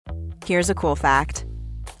Here's a cool fact.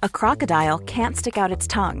 A crocodile can't stick out its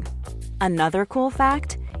tongue. Another cool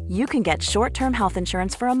fact, you can get short-term health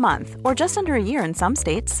insurance for a month or just under a year in some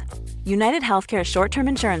states. United Healthcare short-term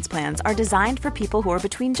insurance plans are designed for people who are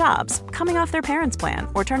between jobs, coming off their parents' plan,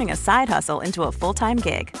 or turning a side hustle into a full-time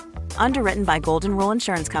gig. Underwritten by Golden Rule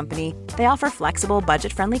Insurance Company, they offer flexible,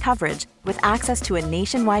 budget-friendly coverage with access to a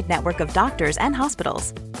nationwide network of doctors and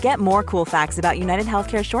hospitals. Get more cool facts about United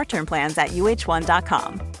Healthcare short-term plans at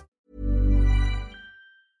uh1.com.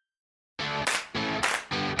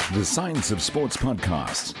 The Science of Sports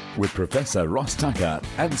podcast with Professor Ross Tucker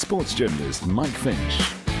and sports journalist Mike Finch.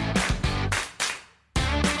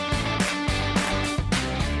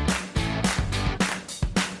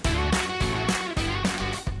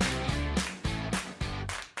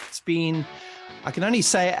 It's been, I can only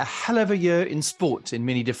say, a hell of a year in sport in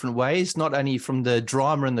many different ways, not only from the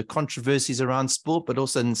drama and the controversies around sport, but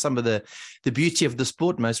also in some of the beauty of the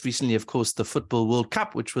sport. Most recently, of course, the Football World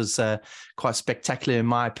Cup, which was quite spectacular in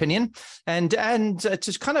my opinion. And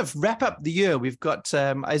to kind of wrap up the year, we've got,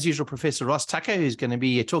 as usual, Professor Ross Tucker, who's going to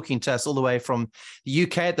be talking to us all the way from the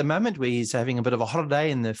UK at the moment, where he's having a bit of a holiday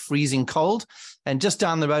in the freezing cold. And just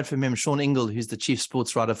down the road from him, Sean Ingle, who's the chief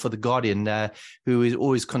sports writer for The Guardian, who is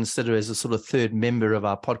always considered as a sort of third member of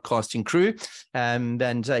our podcasting crew. And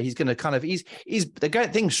he's going to kind of, he's the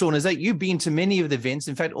great thing, Sean, is that you've been to many of the events,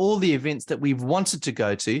 in fact, all the events that we've wanted to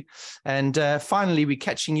go to. And finally, we're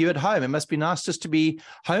catching you at home. It must be nice just to be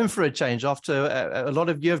home for a change after a lot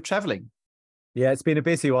of year of traveling. Yeah, it's been a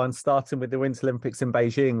busy one, starting with the Winter Olympics in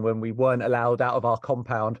Beijing when we weren't allowed out of our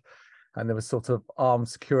compound. And there was sort of armed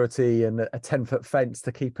security and a 10-foot fence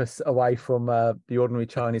to keep us away from the ordinary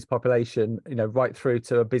Chinese population, you know, right through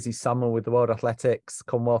to a busy summer with the World Athletics,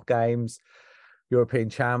 Commonwealth Games, European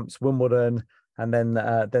Champs, Wimbledon, and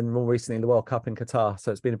then more recently the World Cup in Qatar.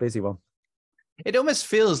 So it's been a busy one. It almost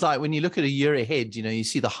feels like when you look at a year ahead, you know, you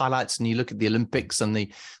see the highlights and you look at the Olympics and the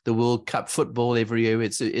World Cup football every year.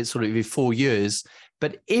 It's sort of every 4 years.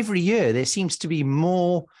 But every year there seems to be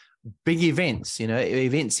more big events, you know,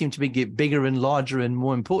 events seem to get bigger and larger and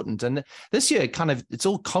more important. And this year it's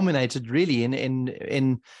all culminated really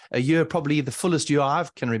in a year, probably the fullest year I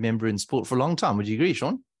can remember in sport for a long time. Would you agree,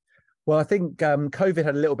 Sean? Well, I think COVID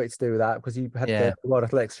had a little bit to do with that, because you had the World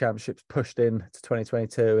Athletics Championships pushed in to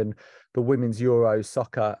 2022 and the Women's Euro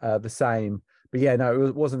soccer the same. But yeah, no,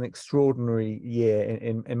 it was an extraordinary year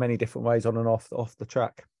in many different ways on and off the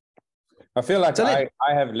track. I feel like I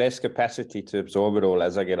have less capacity to absorb it all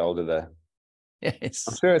as I get older, though. Yes.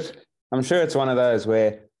 I'm sure it's one of those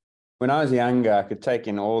where when I was younger, I could take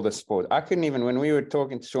in all the sport. I couldn't even, when we were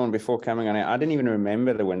talking to Sean before coming on, I didn't even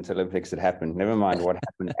remember the Winter Olympics that happened, never mind what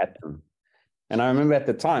happened at them. And I remember at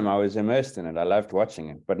the time I was immersed in it. I loved watching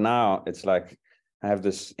it. But now it's like I have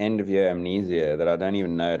this end of year amnesia that I don't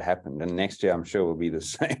even know it happened. And next year, I'm sure will be the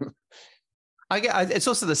same. It's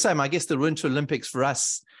also the same. I guess the Winter Olympics for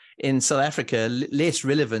us in South Africa, less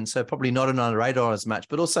relevant, so probably not on our radar as much.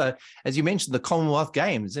 But also, as you mentioned, the Commonwealth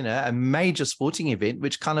Games, you know, a major sporting event,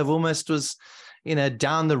 which kind of almost was, you know,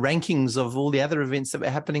 down the rankings of all the other events that were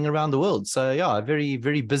happening around the world. So yeah, a very,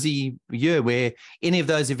 very busy year where any of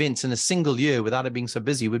those events in a single year without it being so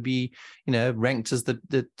busy would be, you know, ranked as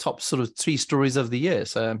the top sort of 3 stories of the year.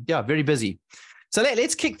 So yeah, very busy. So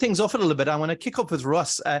let's kick things off a little bit. I want to kick off with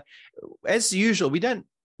Ross. As usual, we don't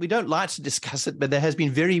like to discuss it, but there has been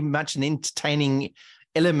very much an entertaining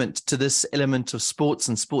element to this element of sports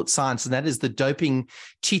and sports science, and that is the doping,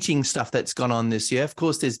 cheating stuff that's gone on this year. Of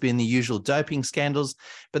course, there's been the usual doping scandals,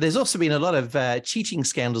 but there's also been a lot of cheating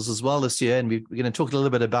scandals as well this year, and we're going to talk a little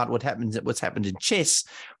bit about what's happened in chess.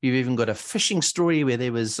 We've even got a fishing story where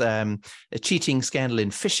there was a cheating scandal in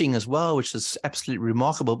fishing as well, which is absolutely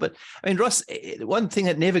remarkable. But I mean, Ross, one thing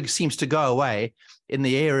that never seems to go away in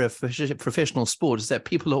the area of professional sport is that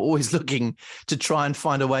people are always looking to try and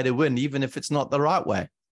find a way to win, even if it's not the right way.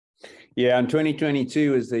 Yeah, and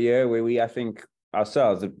 2022 is the year where we, I think,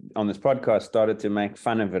 ourselves on this podcast started to make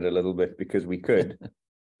fun of it a little bit because we could.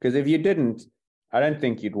 Because if you didn't, I don't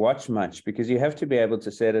think you'd watch much, because you have to be able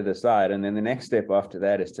to set it aside. And then the next step after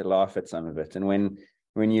that is to laugh at some of it. And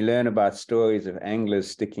when you learn about stories of anglers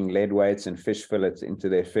sticking lead weights and fish fillets into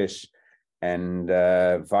their fish, and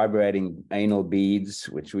vibrating anal beads,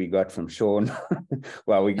 which we got from Sean.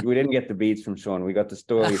 Well, we didn't get the beads from Sean. We got the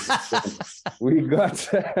story.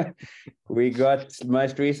 we got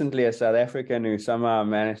most recently a South African who somehow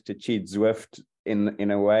managed to cheat Zwift in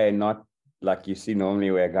a way not like you see normally,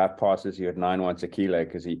 where a guy passes you at 9 watts a kilo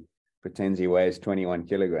because he pretends he weighs 21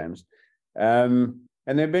 kilograms.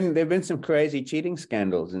 And there've been some crazy cheating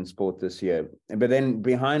scandals in sport this year. But then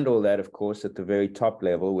behind all that, of course, at the very top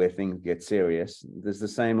level where things get serious, there's the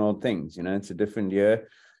same old things. It's a different year,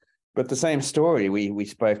 but the same story. We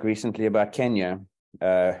spoke recently about Kenya,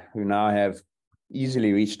 who now have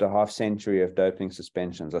easily reached a half century of doping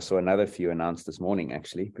suspensions. I saw another few announced this morning,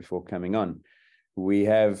 actually, before coming on. We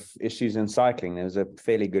have issues in cycling. There's a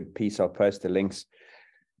fairly good piece. I'll post the links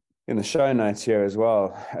in the show notes here as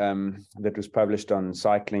well, that was published on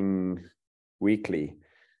Cycling Weekly,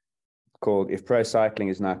 called "If Pro Cycling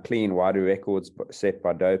is Now Clean, Why Do Records Set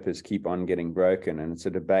by Dopers Keep On Getting Broken?" And it's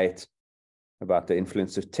a debate about the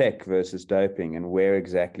influence of tech versus doping and where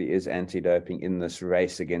exactly is anti-doping in this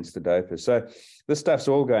race against the dopers. So this stuff's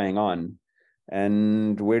all going on,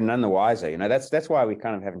 and we're none the wiser. That's why we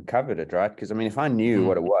kind of haven't covered it, right? Because, I mean, if I knew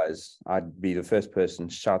what it was, I'd be the first person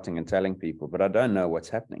shouting and telling people, but I don't know what's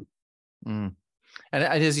happening. And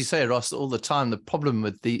as you say, Ross, all the time, the problem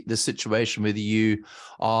with the situation, whether you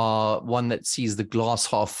are one that sees the glass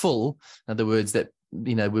half full, in other words, that,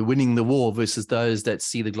 we're winning the war, versus those that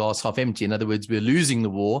see the glass half empty, in other words, we're losing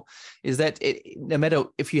the war, is that no matter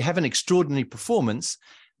if you have an extraordinary performance,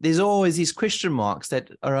 there's always these question marks that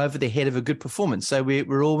are over the head of a good performance. So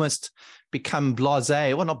we're almost become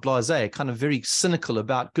blasé, well, not blasé, kind of very cynical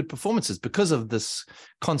about good performances because of this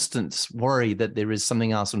constant worry that there is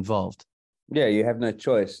something else involved. Yeah, you have no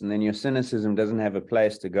choice. And then your cynicism doesn't have a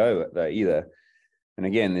place to go there either. And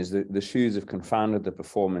again, there's the shoes have confounded the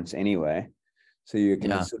performance anyway. So you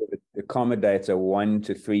can sort of accommodate a 1%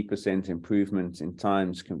 to 3% improvement in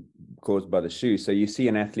times caused by the shoe. So you see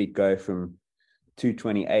an athlete go from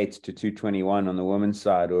 228 to 221 on the women's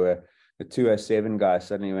side, or a 207 guy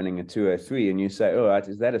suddenly running a 203, and you say, all right,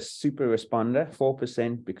 is that a super responder,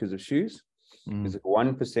 4% because of shoes? Is it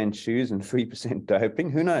 1% shoes and 3%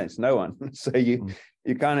 doping? Who knows? No one. So you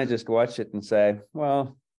kind of just watch it and say,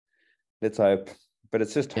 well, let's hope. But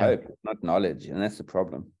it's just hope, not knowledge. And that's the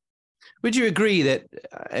problem. Would you agree that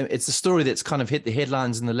it's a story that's kind of hit the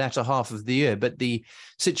headlines in the latter half of the year, but the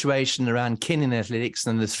situation around Kenyan athletics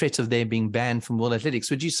and the threat of their being banned from World Athletics,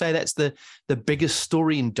 would you say that's the biggest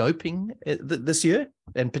story in doping this year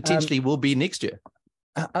and potentially will be next year?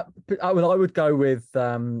 I would go with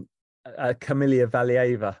Kamila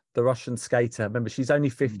Valieva, the Russian skater. Remember, she's only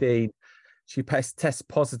 15. She tests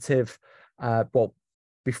positive,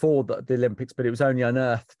 before the Olympics, but it was only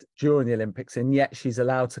unearthed during the Olympics, and yet she's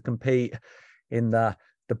allowed to compete in the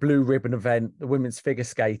blue ribbon event, the women's figure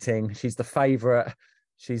skating. She's the favorite.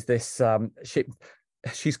 She's this.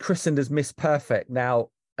 She's christened as Miss Perfect. Now,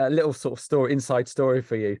 a little sort of inside story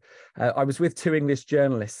for you. I was with two English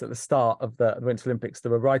journalists at the start of the Winter Olympics that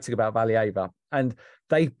were writing about Valieva, and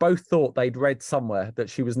they both thought they'd read somewhere that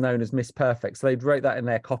she was known as Miss Perfect, so they'd wrote that in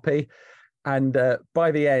their copy. And by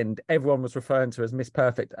the end, everyone was referring to her as Miss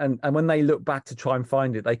Perfect. And when they looked back to try and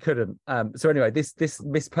find it, they couldn't. So anyway, this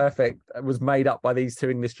Miss Perfect was made up by these two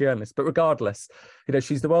English journalists. But regardless,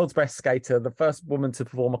 she's the world's best skater, the first woman to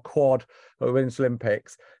perform a quad at the Winter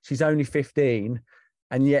Olympics. She's only 15,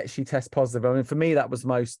 and yet she tests positive. I mean, for me, that was the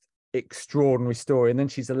most extraordinary story. And then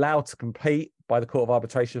she's allowed to compete by the Court of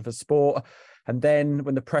Arbitration for Sport. And then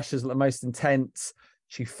when the pressure's at the most intense,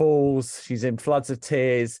 she falls, she's in floods of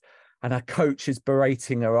tears, and her coach is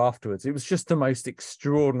berating her afterwards. It was just the most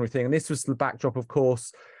extraordinary thing. And this was the backdrop, of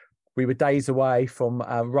course. We were days away from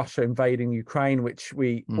Russia invading Ukraine, which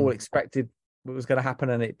we all expected was going to happen,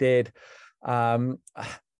 and it did. I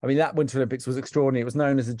mean, that Winter Olympics was extraordinary. It was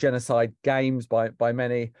known as the Genocide Games by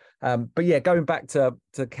many. But yeah, going back to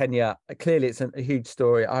Kenya, clearly it's a huge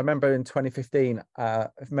story. I remember in 2015,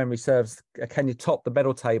 if memory serves, Kenya topped the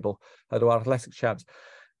medal table at the World Athletics Champs.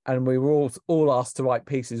 And we were all asked to write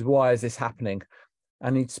pieces. Why is this happening?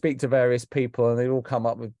 And you'd speak to various people, and they'd all come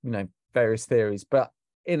up with various theories. But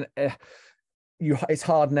it's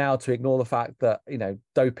hard now to ignore the fact that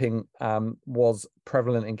doping was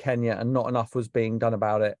prevalent in Kenya, and not enough was being done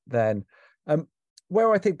about it then.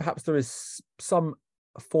 Where I think perhaps there is some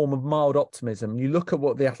form of mild optimism, you look at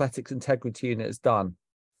what the Athletics Integrity Unit has done.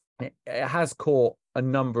 It has caught a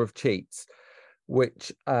number of cheats,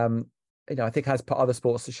 which I think has put other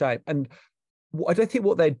sports to shame. And I don't think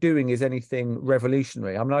what they're doing is anything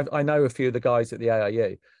revolutionary. I mean, I know a few of the guys at the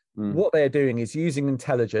AIU. What they're doing is using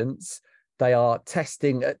intelligence. They are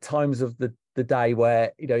testing at times of the day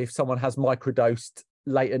where, if someone has microdosed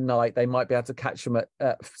late at night, they might be able to catch them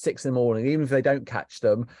at 6 in the morning. Even if they don't catch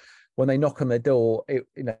them, when they knock on their door,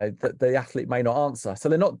 the athlete may not answer. So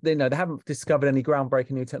they're not, they haven't discovered any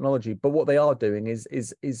groundbreaking new technology. But what they are doing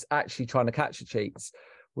is actually trying to catch the cheats,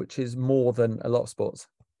 which is more than a lot of sports.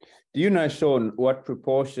 Do you know, Sean, what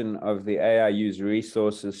proportion of the AIU's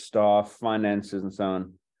resources, staff, finances, and so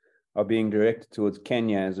on are being directed towards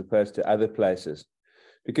Kenya as opposed to other places?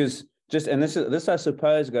 Because this I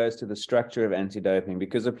suppose goes to the structure of anti-doping,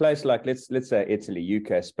 because a place like, let's say Italy,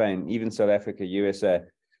 UK, Spain, even South Africa, USA,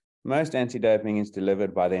 most anti-doping is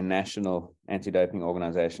delivered by their national anti-doping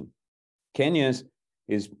organization. Kenya's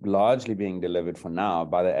is largely being delivered for now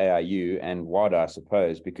by the AIU and WADA, I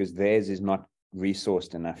suppose, because theirs is not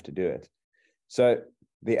resourced enough to do it. So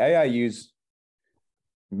the AIU's,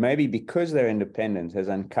 maybe because they're independent, has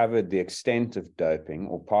uncovered the extent of doping,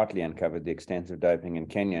 or partly uncovered the extent of doping in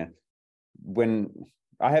Kenya. When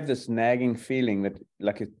I have this nagging feeling that,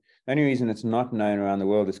 the only reason it's not known around the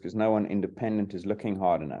world is because no one independent is looking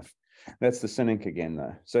hard enough. That's the cynic again,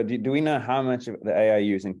 though. So do we know how much of the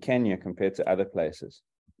AIU is in Kenya compared to other places?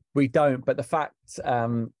 We don't, but the fact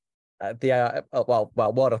World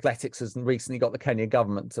Athletics has recently got the Kenyan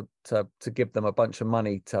government to give them a bunch of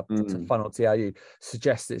money to funnel to the AIU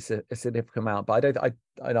suggests it's a significant amount. But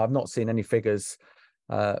I've not seen any figures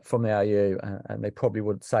from the AIU, and they probably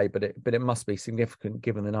would say, but it must be significant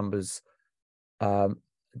given the numbers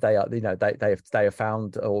they have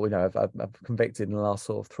found, or have convicted in the last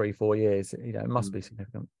sort of 3-4 years. It must be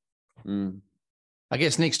significant. I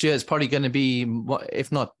guess next year it's probably going to be,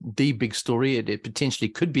 if not the big story, it potentially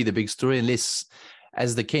could be the big story, unless,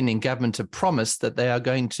 as the Kenyan government have promised, that they are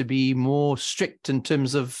going to be more strict in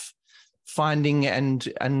terms of finding and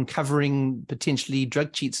uncovering potentially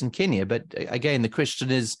drug cheats in Kenya. But again, the question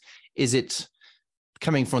is it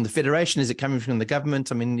coming from the federation? Is it coming from the government?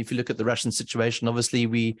 I mean, if you look at the Russian situation, obviously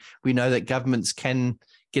we know that governments can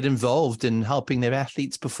get involved in helping their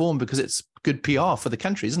athletes perform because it's good PR for the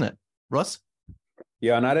country, isn't it, Ross?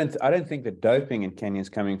 Yeah, and I don't think that doping in Kenya is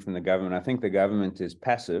coming from the government. I think the government is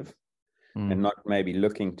passive and not maybe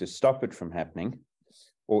looking to stop it from happening,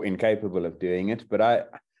 or incapable of doing it. But I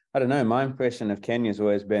don't know. My impression of Kenya has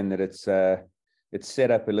always been that it's set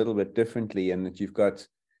up a little bit differently, and that you've got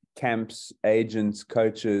camps, agents,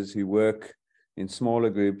 coaches who work in smaller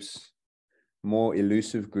groups, more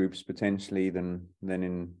elusive groups potentially than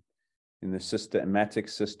in the systematic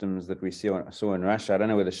systems that we saw in Russia. I don't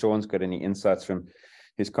know whether Sean's got any insights from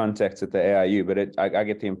his contacts at the AIU, but I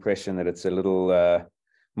get the impression that it's a little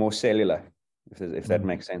more cellular, if that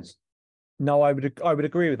makes sense. No, I would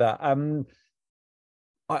agree with that.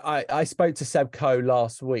 I spoke to Seb Coe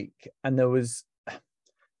last week, and there was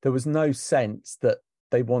no sense that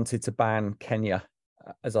they wanted to ban Kenya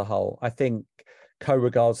as a whole. I think Coe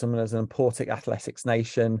regards them as an important athletics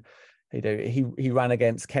nation. He ran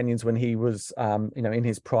against Kenyans when he was in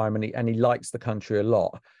his prime, and he likes the country a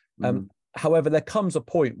lot. However, there comes a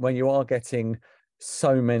point when you are getting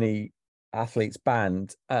so many athletes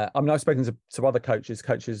banned. I've spoken to other coaches,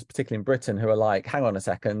 particularly in Britain, who are like, hang on a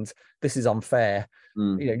second, this is unfair.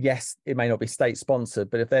 Yes, it may not be state sponsored,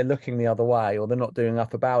 but if they're looking the other way or they're not doing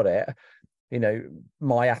enough about it,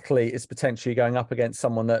 my athlete is potentially going up against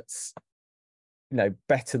someone that's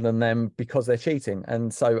better than them because they're cheating.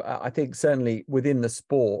 And so I think certainly within the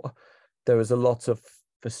sport, there is a lot of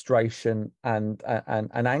frustration and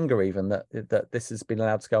anger even that this has been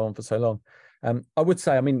allowed to go on for so long. I would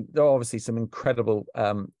say, there are obviously some incredible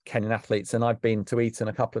Kenyan athletes, and I've been to Eton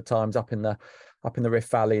a couple of times up in the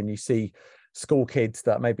Rift Valley, and you see school kids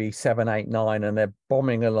that may be 7, 8, 9, and they're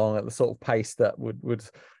bombing along at the sort of pace that would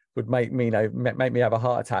make me make me have a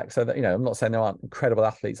heart attack. So that I'm not saying there aren't incredible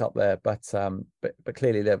athletes up there, but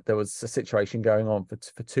clearly there was a situation going on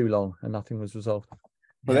for too long and nothing was resolved.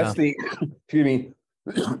 Well, that's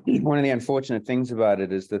one of the unfortunate things about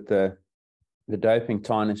it is that the doping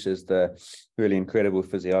tarnishes the really incredible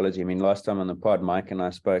physiology. Last time on the pod, Mike and I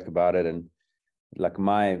spoke about it, and like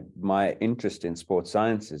my interest in sports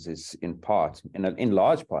sciences is in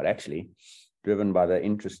large part actually driven by the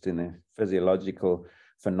interest in the physiological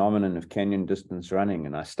phenomenon of Kenyan distance running,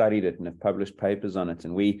 and I studied it and have published papers on it.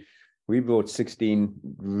 And we brought 16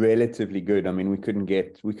 relatively good. We couldn't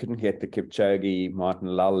get the Kipchoge, Martin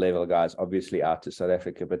Lull level guys obviously out to South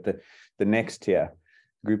Africa, but the next tier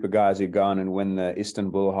group of guys who go on and win the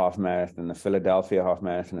Istanbul half marathon, the Philadelphia half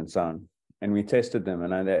marathon, and so on. And we tested them,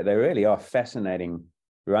 and they really are fascinating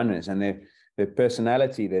runners, and their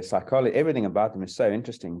personality, their psychology, everything about them is so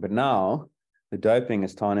interesting. But now the doping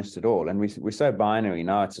has tarnished it all, and we're so binary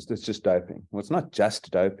now. It's just doping. Well, it's not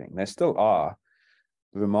just doping. There still are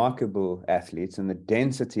remarkable athletes, and the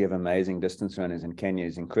density of amazing distance runners in Kenya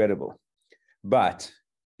is incredible. But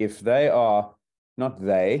if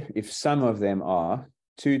some of them are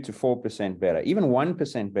 2 to 4% better, even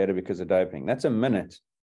 1% better because of doping, that's a minute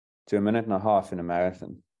to a minute and a half in a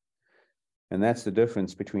marathon. And that's the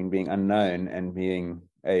difference between being unknown and being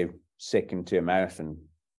a second-tier marathon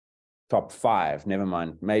top 5, never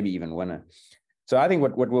mind, maybe even winner. So I think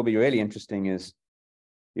what will be really interesting is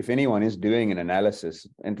if anyone is doing an analysis,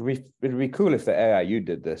 and it'd be cool if the AIU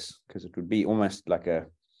did this, because it would be almost like a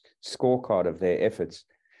scorecard of their efforts,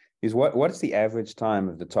 is what's the average time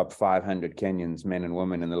of the top 500 Kenyans, men and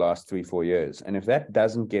women, in the last 3-4 years? And if that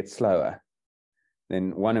doesn't get slower,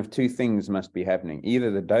 then one of two things must be happening.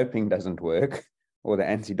 Either the doping doesn't work or the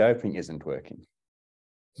anti-doping isn't working.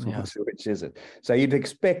 Yeah. So which is it? So you'd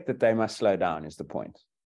expect that they must slow down is the point.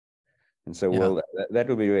 And so, that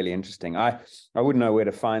would be really interesting. I wouldn't know where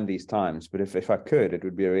to find these times, but if I could, it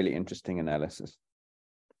would be a really interesting analysis.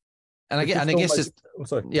 And I guess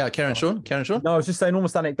Karen Sean. No, I was just saying,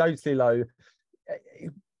 almost anecdotally, though,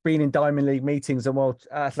 being in Diamond League meetings and World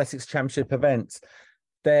Athletics Championship events,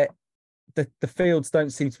 the fields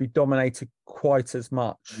don't seem to be dominated quite as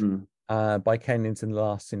much by Kenyans in the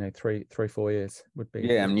last 3-4 years. Would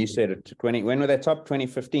be and you said it 20. When were they top?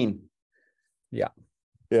 2015.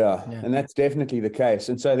 Yeah, and that's definitely the case.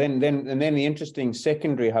 And so then the interesting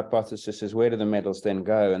secondary hypothesis is, where do the medals then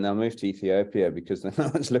go? And they'll move to Ethiopia because no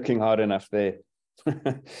one's looking hard enough there.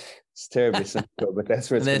 It's terribly simple, but that's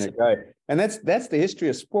where it's going to go. And that's the history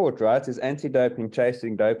of sport, right? Is anti-doping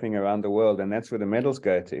chasing doping around the world, and that's where the medals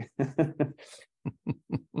go to.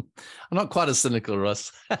 I'm not quite as cynical,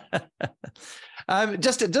 Ross.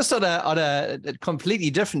 Just on a completely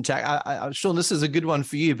different tack, I'm sure this is a good one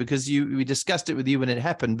for you because we discussed it with you when it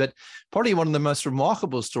happened. But probably one of the most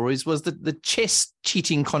remarkable stories was the chess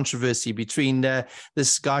cheating controversy between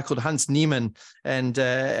this guy called Hans Niemann and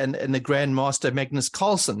the Grandmaster Magnus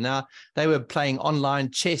Carlsen. Now, they were playing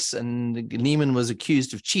online chess, and Niemann was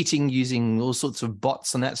accused of cheating using all sorts of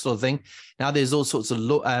bots and that sort of thing. Now there's all sorts of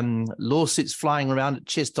lawsuits flying around at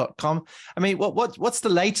chess.com. I mean, what's the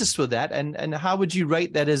latest with that, and how would you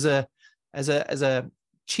rate that as a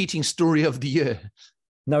cheating story of the year?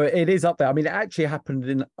 No, it is up there. I mean, it actually happened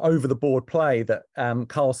in over the board play that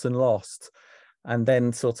Carlsen lost, and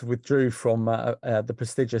then sort of withdrew from the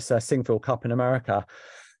prestigious Sinquefield Cup in America.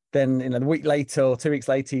 Then, a week later or 2 weeks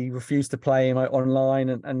later, he refused to play him online,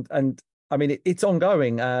 and I mean, it's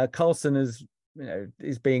ongoing. Carlsen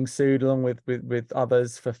is being sued along with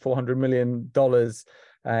others for $400 million.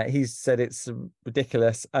 He's said it's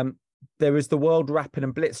ridiculous. There is the World Rapid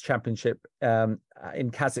and Blitz Championship in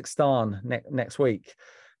Kazakhstan next week,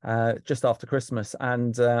 just after Christmas,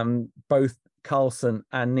 and both Carlsen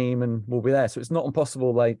and Niemann will be there. So it's not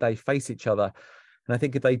impossible they face each other. And I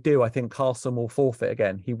think if they do, I think Carlsen will forfeit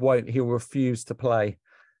again. He'll refuse to play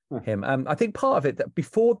him. I think part of it, that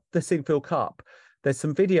before the Sinquefield Cup, there's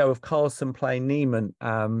some video of Carlsen playing Niemann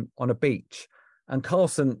on a beach, and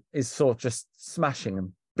Carlsen is sort of just smashing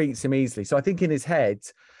him, beats him easily. So I think in his head,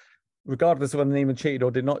 regardless of whether Niemann cheated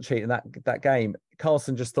or did not cheat in that game,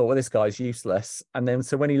 Carlsen just thought, well, this guy's useless. And then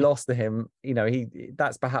so when he lost to him,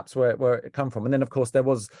 that's perhaps where it come from. And then of course there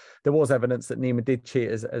was evidence that Niemann did cheat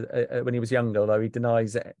as when he was younger, although he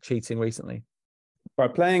denies cheating recently. By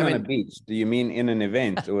playing on a beach, do you mean in an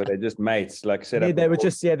event, or were they just mates like set up? There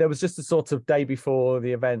was just a sort of day before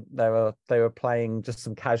the event. They were playing just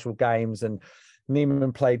some casual games, and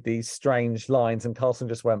Niemann played these strange lines, and Carlsen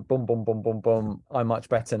just went boom, boom, boom, boom, boom. I'm much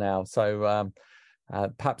better now. So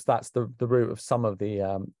perhaps that's the root of some of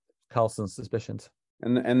the Carlsen's suspicions.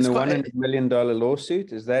 And the $100 million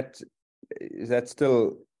lawsuit, is that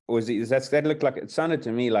still, or does that look like, it sounded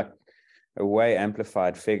to me like a way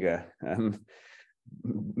amplified figure.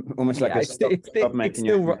 Almost like stop making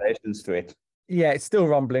your accusations to it. Yeah, it's still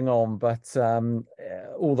rumbling on, but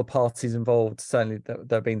all the parties involved, certainly that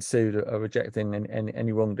they're being sued, are rejecting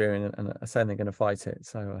any wrongdoing and are saying they're going to fight it.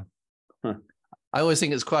 So, I always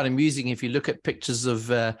think it's quite amusing if you look at pictures of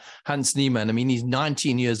Hans Niemann. I mean, he's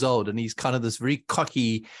 19 years old, and he's kind of this very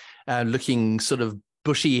cocky looking, sort of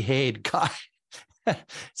bushy-haired guy.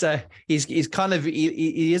 So he's kind of,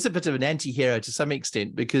 he is a bit of an anti-hero to some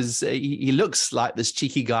extent, because he looks like this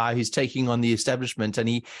cheeky guy who's taking on the establishment, and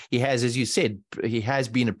he has, as you said, he has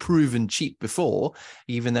been a proven cheat before,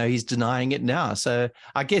 even though he's denying it now. So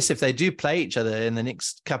I guess if they do play each other in the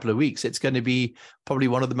next couple of weeks, it's going to be probably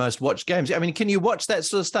one of the most watched games. I mean, can you watch that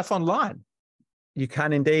sort of stuff online? You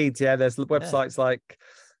can indeed. Yeah, there's websites like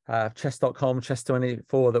chess.com,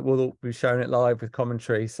 chess24 that will be showing it live with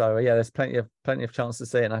commentary. So yeah, there's plenty of chance to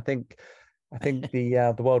see it. And I think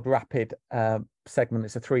the World Rapid segment,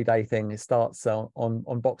 it's a 3-day thing. It starts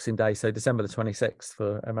on Boxing Day, so December the 26th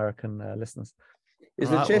for American listeners. Is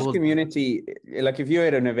the chess community, like if you're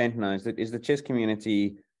at an event now, is the chess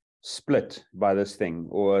community split by this thing,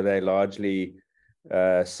 or are they largely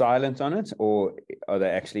silent on it, or are they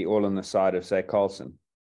actually all on the side of, say, Carlsen?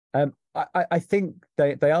 I think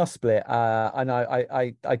they are split, and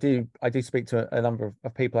I do speak to a number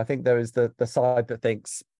of people. I think there is the side that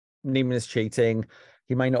thinks Niemann is cheating.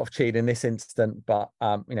 He may not have cheated in this instant, but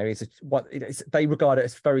they regard it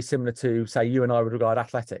as very similar to, say, you and I would regard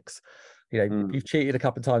athletics. You've cheated a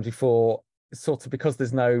couple of times before, sort of, because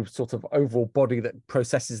there's no sort of overall body that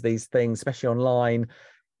processes these things, especially online.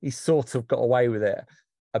 He sort of got away with it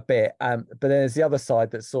a bit, but there's the other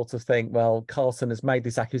side that sort of think, well, Carlsen has made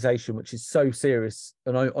this accusation, which is so serious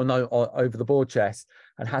and on over the board chess,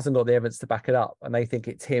 and hasn't got the evidence to back it up, and they think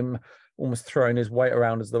it's him almost throwing his weight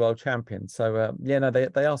around as the world champion. So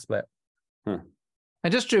they are split. And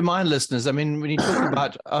just to remind listeners, I mean, when you talk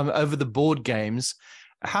about over the board games,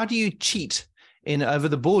 how do you cheat in over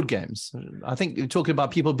the board games? I think you're talking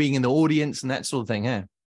about people being in the audience and that sort of thing, yeah.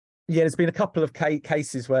 Yeah, there's been a couple of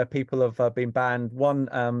cases where people have been banned. One,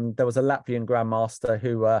 there was a Latvian grandmaster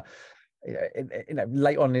who,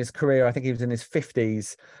 late on in his career, I think he was in his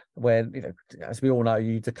 50s, where, as we all know,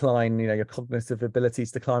 you decline, your cognitive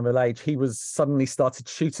abilities decline with age. He was suddenly started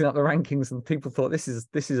shooting up the rankings, and people thought this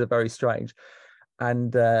is a very strange.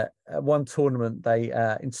 And at one tournament, they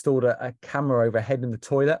installed a camera overhead in the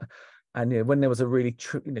toilet. And when there was a really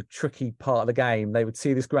tricky part of the game, they would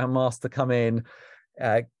see this grandmaster come in,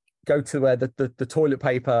 go to where the toilet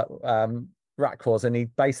paper rack was, and he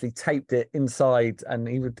basically taped it inside, and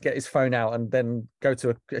he would get his phone out and then go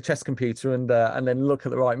to a chess computer and then look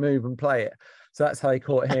at the right move and play it. So that's how they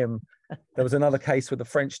caught him. There was another case with the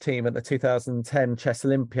French team at the 2010 Chess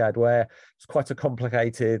Olympiad, where it's quite a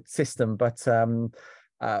complicated system, but there'd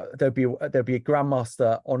be a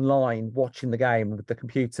grandmaster online watching the game with the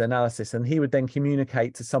computer analysis, and he would then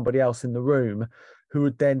communicate to somebody else in the room, who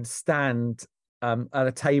would then stand at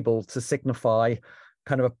a table to signify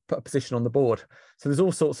kind of a position on the board. So there's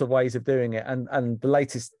all sorts of ways of doing it, and the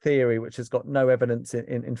latest theory, which has got no evidence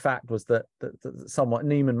in fact, was that somewhat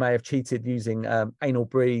Niemann may have cheated using anal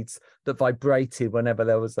beads that vibrated whenever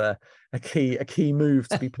there was a key move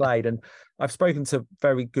to be played. And I've spoken to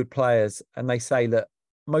very good players, and they say that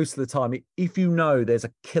most of the time, if there's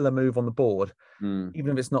a killer move on the board, even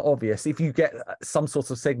if it's not obvious, if you get some sort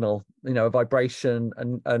of signal, a vibration,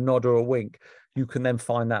 a nod or a wink, you can then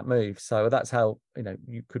find that move. So that's how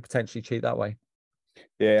you could potentially cheat that way.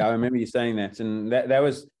 Yeah, I remember you saying that, and that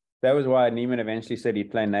was why Niemann eventually said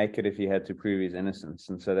he'd play naked if he had to prove his innocence.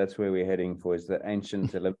 And so that's where we're heading for, is the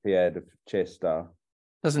ancient Olympiad of chess style.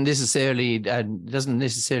 Doesn't necessarily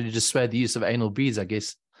dissuade the use of anal beads, I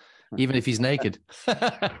guess, even if he's naked.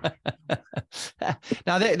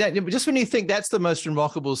 Now, just when you think that's the most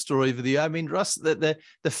remarkable story of the year, I mean, Ross, the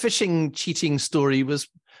fishing cheating story was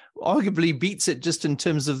arguably beats it just in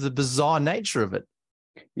terms of the bizarre nature of it.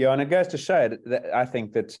 Yeah, and it goes to show that I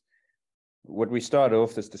think that what we started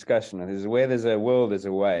off this discussion with is, where there's a will, there's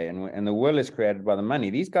a way, and the will is created by the money.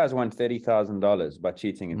 These guys won $30,000 by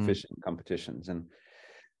cheating in fishing competitions, and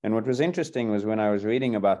what was interesting was, when I was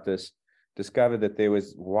reading about this, discovered that there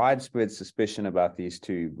was widespread suspicion about these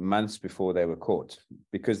two months before they were caught,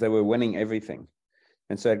 because they were winning everything.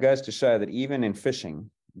 And so it goes to show that even in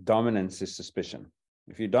fishing, dominance is suspicion.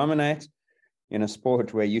 If you dominate in a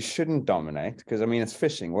sport where you shouldn't dominate, because, I mean, it's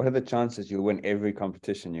fishing, what are the chances you'll win every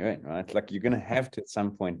competition you're in, right? Like, you're going to have to at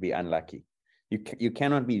some point be unlucky. You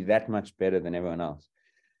cannot be that much better than everyone else.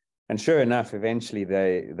 And sure enough, eventually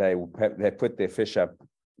they put their fish up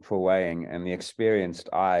for weighing, and the experienced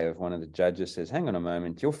eye of one of the judges says, hang on a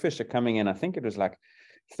moment, your fish are coming in, I think it was like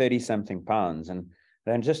 30 something pounds, and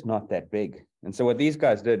they're just not that big. And so what these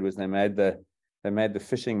guys did was they made the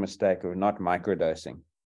fishing mistake of not microdosing.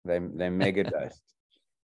 They mega dosed,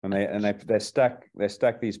 and they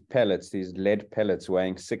stuck these pellets, these lead pellets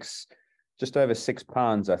weighing just over 6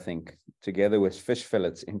 pounds, I think, together with fish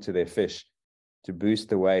fillets into their fish, to boost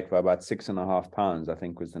the weight by about 6.5 pounds, I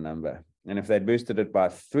think was the number. And if they'd boosted it by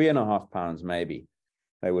 3.5 pounds, maybe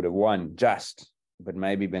they would have won but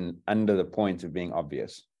maybe been under the point of being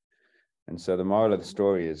obvious. And so the moral of the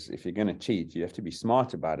story is, if you're going to cheat, you have to be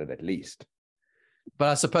smart about it at least. But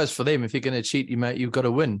I suppose for them, if you're going to cheat, you've got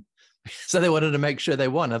to win. So they wanted to make sure they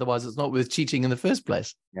won. Otherwise, it's not worth cheating in the first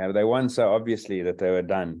place. Yeah, but they won so obviously that they were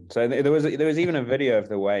done. So there was even a video of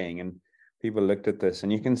the weighing, and people looked at this,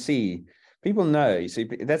 and you can see, people know. You see,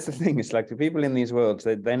 that's the thing. It's like the people in these worlds,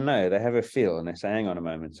 they know, they have a feel, and they say, hang on a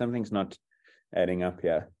moment, something's not adding up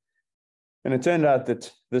here. And it turned out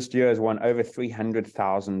that this year has won over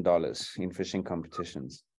 $300,000 in fishing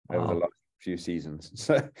competitions over the last few seasons.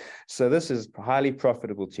 So this is highly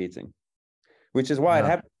profitable cheating, which is why it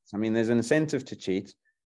happens. I mean, there's an incentive to cheat.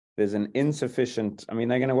 There's an insufficient, I mean,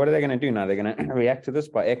 what are they going to do now? They're going to react to this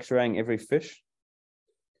by x-raying every fish.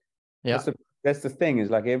 Yeah. That's the thing,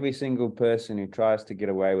 is like every single person who tries to get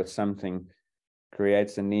away with something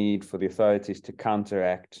creates a need for the authorities to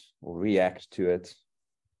counteract or react to it.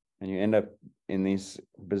 And you end up in these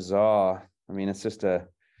bizarre, I mean, it's just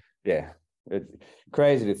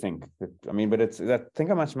crazy to think. But think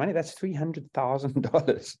how much money, that's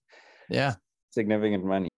 $300,000. Yeah. Significant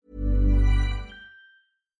money.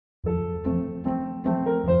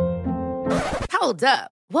 Hold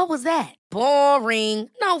up. What was that? Boring.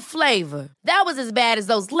 No flavor. That was as bad as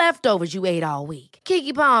those leftovers you ate all week.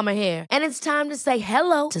 Keke Palmer here. And it's time to say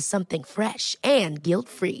hello to something fresh and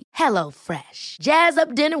guilt-free. Hello Fresh. Jazz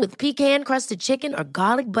up dinner with pecan-crusted chicken or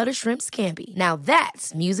garlic butter shrimp scampi. Now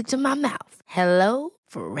that's music to my mouth. Hello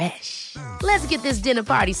Fresh. Let's get this dinner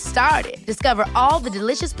party started. Discover all the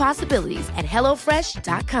delicious possibilities at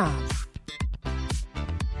hellofresh.com.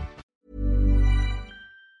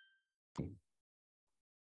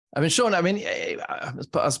 I mean, Sean, I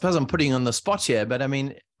suppose I'm putting you on the spot here, but I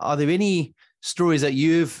mean, are there any stories that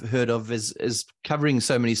you've heard of as covering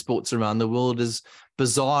so many sports around the world as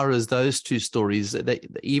bizarre as those two stories that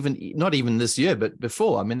even, not even this year, but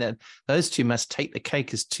before? I mean, that those two must take the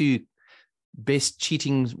cake as two best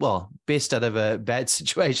out of a bad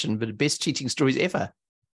situation, but best cheating stories ever.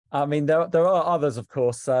 I mean, there are others, of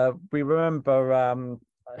course. We remember,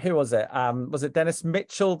 who was it? Was it Dennis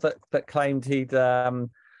Mitchell that claimed he'd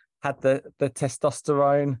had the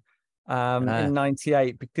testosterone in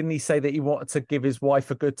 '98? But didn't he say that he wanted to give his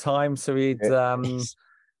wife a good time? So he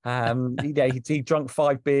drunk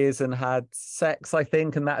 5 beers and had sex, I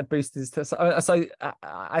think, and that had boosted his testosterone. So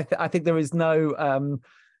I think there is no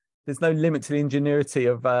there's no limit to the ingenuity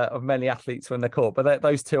of many athletes when they're caught. But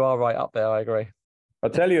those two are right up there. I agree.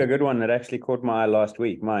 I'll tell you a good one that actually caught my eye last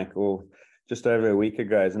week, Mike, or just over a week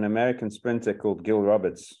ago, is an American sprinter called Gil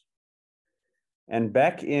Roberts. And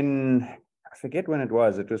back in, I forget when it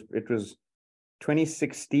was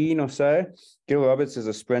 2016 or so. Gil Roberts is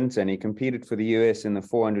a sprinter, and he competed for the US in the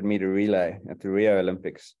 400-meter relay at the Rio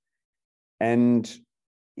Olympics. And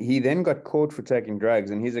he then got caught for taking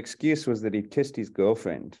drugs, and his excuse was that he'd kissed his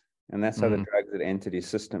girlfriend, and that's how the drugs had entered his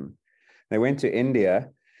system. They went to India,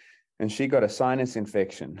 and she got a sinus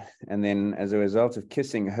infection. And then as a result of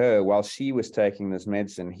kissing her while she was taking this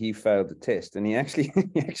medicine, he failed the test. And he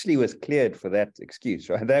actually was cleared for that excuse,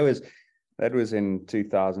 right? That was in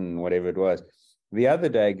 2000, whatever it was. The other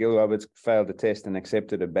day, Gil Roberts failed the test and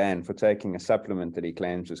accepted a ban for taking a supplement that he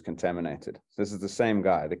claims was contaminated. So this is the same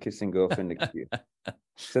guy, the kissing girlfriend excuse.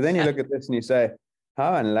 So then you look at this and you say,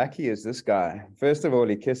 how unlucky is this guy? First of all,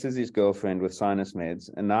 he kisses his girlfriend with sinus meds,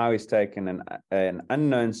 and now he's taken an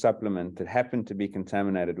unknown supplement that happened to be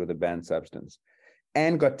contaminated with a banned substance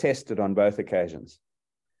and got tested on both occasions.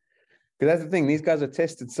 Because that's the thing, these guys are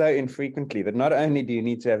tested so infrequently that not only do you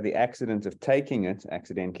need to have the accident of taking it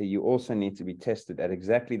accidentally, you also need to be tested at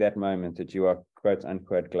exactly that moment that you are, quote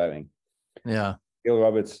unquote, glowing. Yeah. Gil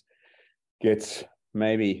Roberts gets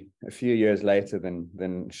maybe a few years later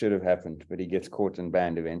than should have happened, but he gets caught and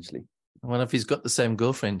banned eventually. I wonder if he's got the same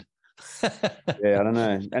girlfriend. Yeah, I don't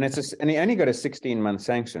know. And and he only got a 16-month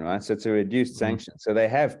sanction, right? So it's a reduced sanction. So they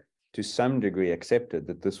have, to some degree, accepted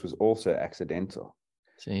that this was also accidental.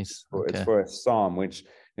 Jeez. Okay. It's for a SARM, which,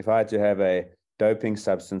 if I had to have a doping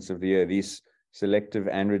substance of the year, these selective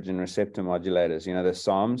androgen receptor modulators, the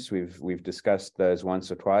SARMs, we've discussed those once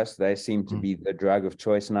or twice. They seem to be the drug of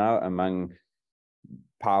choice now among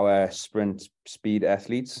power, sprint, speed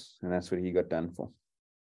athletes, and that's what he got done for.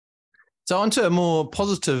 So onto a more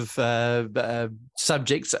positive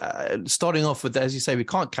subject, starting off with, as you say, we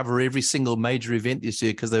can't cover every single major event this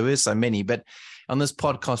year because there were so many, but on this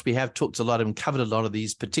podcast, we have talked a lot and covered a lot of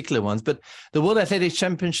these particular ones. But the World Athletics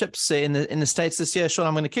Championships in the States this year, Sean,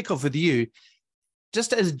 I'm going to kick off with you.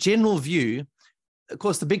 Just as a general view, of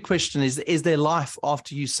course, the big question is there life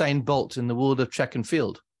after Usain Bolt in the world of track and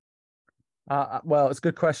field? Well, it's a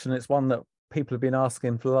good question. It's one that people have been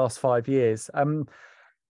asking for the last 5 years.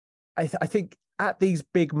 I think at these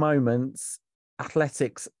big moments,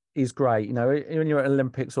 athletics is great. When you're at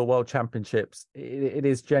Olympics or World Championships, it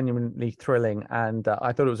is genuinely thrilling. And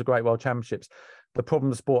I thought it was a great World Championships. The problem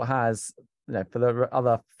the sport has, for the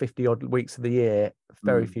other 50 odd weeks of the year,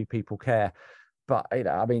 very few people care. But,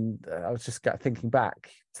 I was just thinking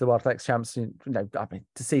back to the World Athletics Championships,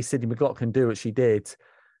 to see Sydney McLaughlin do what she did,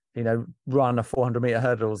 run a 400-meter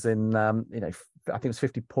hurdles in, I think it was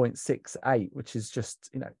 50.68, which is just,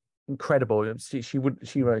 incredible.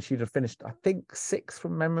 She'd have finished, I think, 6th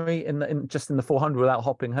from memory in the 400 without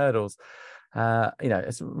hopping hurdles.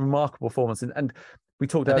 It's a remarkable performance. And we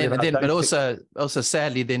talked earlier but also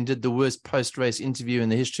sadly then did the worst post-race interview in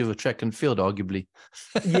the history of track and field, arguably.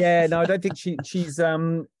 Yeah, no, I don't think she's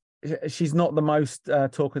she's not the most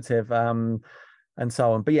talkative and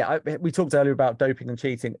so on. But yeah, we talked earlier about doping and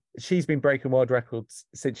cheating. She's been breaking world records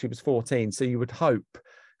since she was 14. So you would hope,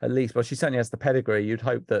 at least, well, she certainly has the pedigree. You'd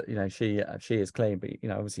hope that she is clean, but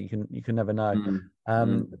obviously you can never know.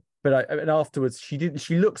 But and afterwards, she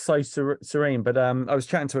looked so serene. But I was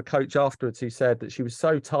chatting to a coach afterwards who said that she was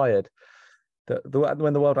so tired that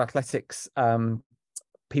when the World Athletics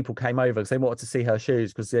people came over because they wanted to see her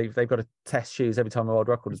shoes, because they've got to test shoes every time a world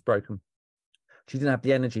record is broken. She didn't have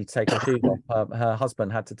the energy to take her shoes off. Her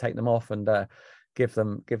husband had to take them off and give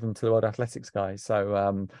them to the World Athletics guys.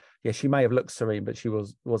 So yeah, she may have looked serene, but she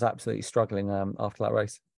was absolutely struggling after that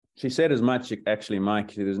race. She said as much, actually,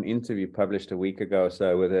 Mike. There was an interview published a week ago or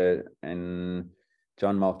so with her and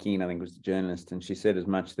John Malkine, I think was the journalist, and she said as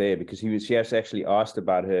much there because she actually asked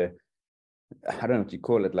about her, I don't know what you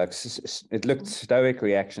call it, like it looked stoic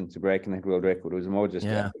reaction to breaking that world record. It was more just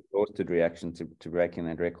an exhausted reaction to breaking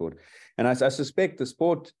that record. And I suspect the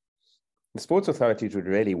sports authorities would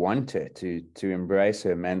really want her to embrace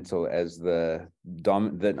her mantle as the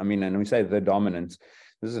and we say the dominant.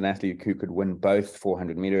 This is an athlete who could win both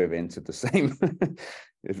 400-meter events at the same.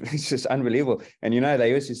 It's just unbelievable. And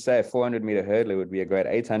they used to say a 400-meter hurdler would be a great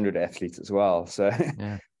 800 athlete as well. So.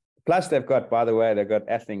 Yeah. Plus, they've got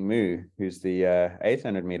Athling Mu, who's the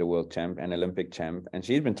 800-meter world champ and Olympic champ, and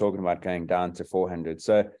she's been talking about going down to 400.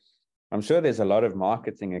 So I'm sure there's a lot of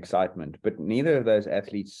marketing excitement, but neither of those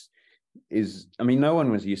athletes no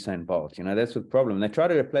one was Usain Bolt. That's the problem. They try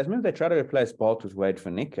to replace Bolt with Wade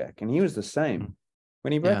van Niekerk, and he was the same.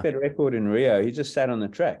 When he broke that record in Rio, he just sat on the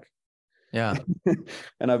track. Yeah.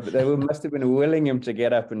 And they must have been willing him to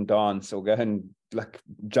get up and dance or go and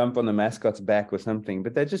jump on the mascot's back or something.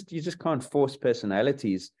 But you just can't force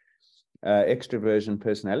personalities, extroversion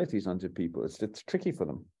personalities onto people. It's tricky for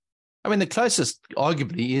them. I mean, the closest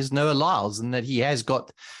arguably is Noah Lyles, in that he has got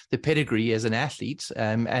the pedigree as an athlete,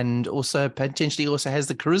 and also potentially has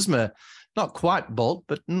the charisma, not quite Bolt,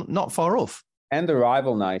 but not far off. And the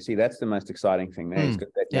rival now, you see, that's the most exciting thing there. He's got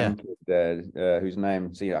that young kid, whose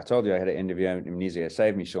name, see, I told you I had an interview with Amnesia.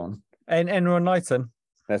 Save me, Sean. And Enron Knighton.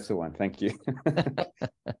 That's the one. Thank you. But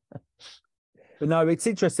no, it's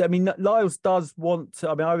interesting. I mean, Lyles does want to,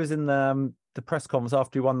 I was in the press conference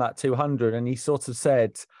after he won that 200, and he sort of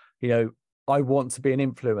said, I want to be an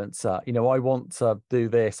influencer. I want to do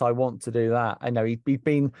this. I want to do that. I know he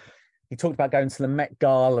talked about going to the Met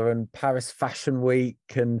Gala and Paris Fashion Week,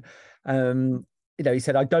 and he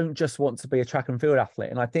said, I don't just want to be a track and field athlete.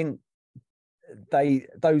 And I think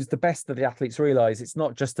the best of the athletes realize it's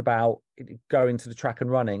not just about going to the track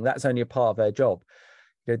and running. That's only a part of their job.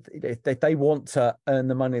 If they want to earn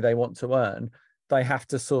the money they want to earn, they have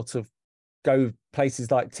to sort of go places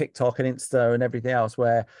like TikTok and Insta and everything else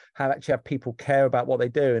where have people care about what they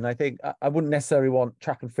do. And I think I wouldn't necessarily want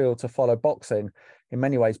track and field to follow boxing in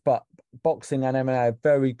many ways, but boxing and MMA are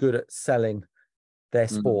very good at selling their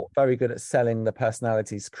sport, very good at selling the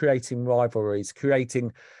personalities, creating rivalries,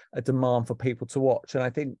 creating a demand for people to watch. And I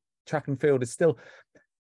think track and field is still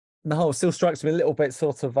strikes me a little bit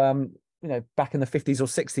sort of, back in the 50s or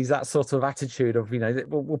 60s, that sort of attitude of,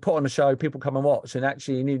 we'll put on a show, people come and watch. And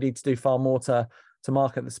actually you need to do far more to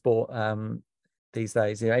market the sport these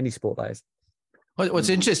days, any sport that is. What's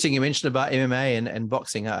interesting, you mentioned about MMA and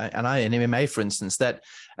boxing, in MMA, for instance, that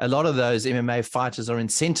a lot of those MMA fighters are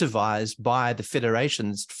incentivized by the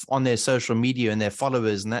federations on their social media and their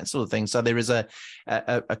followers and that sort of thing. So there is a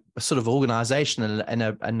sort of organization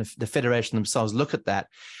and the federation themselves look at that.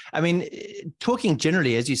 I mean, talking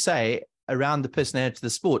generally, as you say, around the personality of the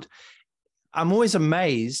sport, I'm always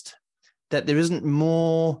amazed that there isn't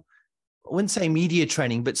more, I wouldn't say media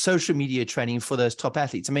training, but social media training for those top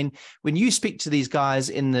athletes. I mean, when you speak to these guys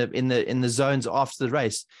in the zones after the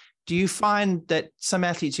race, do you find that some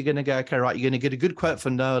athletes are going to go, okay, right, you're going to get a good quote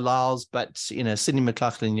from Noah Lyles, but Sydney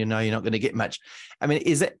McLaughlin, you're not going to get much. I mean,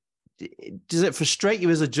 does it frustrate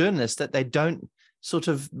you as a journalist that they don't sort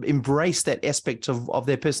of embrace that aspect of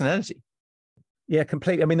their personality? Yeah,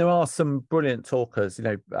 completely. I mean, there are some brilliant talkers.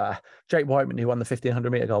 Jake Whiteman, who won the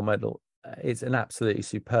 1500-meter gold medal, is an absolutely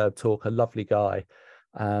superb talker, lovely guy.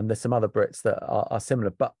 There's some other Brits that are similar,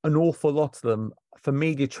 but an awful lot of them, for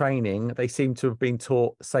media training, they seem to have been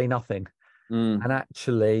taught say nothing. And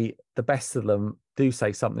actually, the best of them do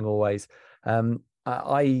say something always. I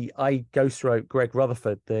ghostwrote Greg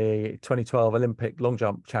Rutherford, the 2012 Olympic long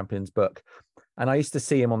jump champions book, and I used to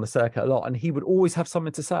see him on the circuit a lot, and he would always have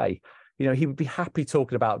something to say. He would be happy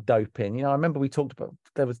talking about doping. I remember we talked about,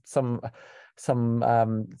 there was someone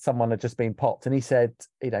had just been popped, and he said,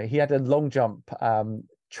 he had a long jump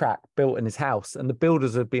track built in his house, and the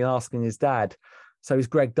builders had been asking his dad So is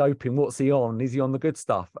Greg doping? What's he on? Is he on the good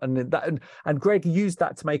stuff? And Greg used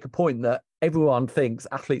that to make a point that everyone thinks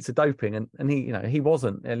athletes are doping, and he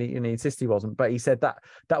wasn't, and he insists he wasn't. But he said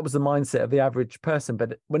that was the mindset of the average person.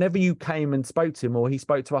 But whenever you came and spoke to him, or he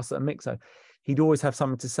spoke to us at Mixo, he'd always have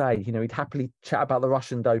something to say. He'd happily chat about the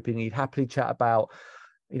Russian doping. He'd happily chat about,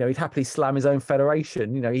 he'd happily slam his own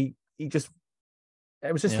federation. It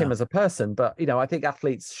was just him as a person. But I think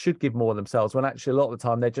athletes should give more of themselves, when actually a lot of the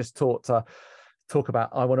time they're just taught to talk about,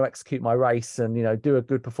 I want to execute my race and do a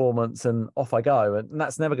good performance and off I go, and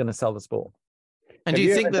that's never going to sell the sport. And do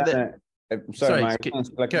you think sorry, Mike,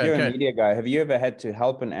 like you're a media guy, have you ever had to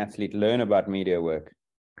help an athlete learn about media work?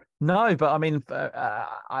 No, but I mean,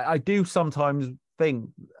 I do sometimes think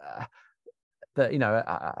that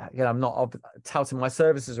I'm not touting my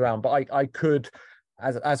services around, but I could,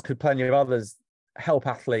 as could plenty of others, help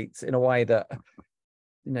athletes in a way that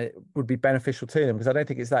would be beneficial to them, because I don't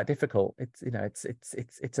think it's that difficult.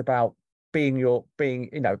 It's about being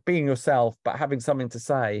yourself, but having something to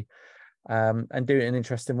say, and do it in an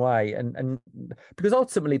interesting way, and because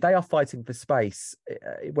ultimately they are fighting for space,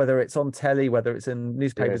 whether it's on telly, whether it's in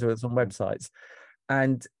newspapers, or it's on websites.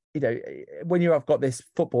 And when you have got this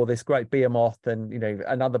football, this great behemoth, and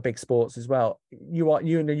and other big sports as well,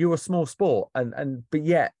 you're a small sport, but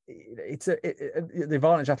yet the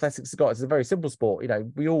advantage athletics has got is a very simple sport.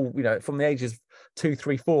 We all from the ages 2,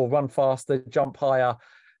 3, 4 run faster, jump higher,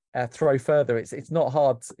 throw further. It's not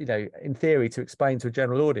hard in theory to explain to a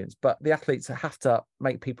general audience, but the athletes have to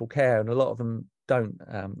make people care, and a lot of them don't,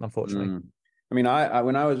 unfortunately. I mean, I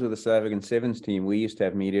when I was with the South African Sevens team, we used to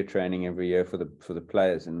have media training every year for the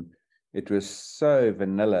players, and it was so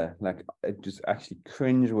vanilla, like it just actually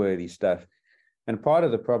cringeworthy stuff. And part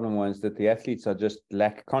of the problem was that the athletes are just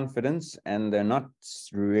lack confidence, and they're not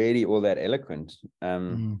really all that eloquent.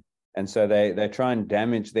 And so they try and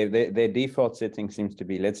damage their default setting seems to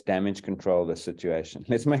be, let's damage control the situation.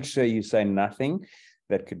 Let's make sure you say nothing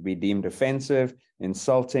that could be deemed offensive,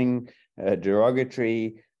 insulting,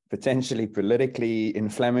 derogatory, potentially politically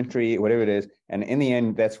inflammatory, whatever it is. And in the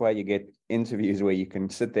end, that's why you get interviews where you can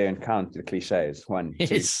sit there and count the cliches. 1, 2,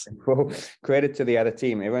 3, 4. Credit to the other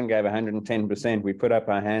team. Everyone gave 110%. We put up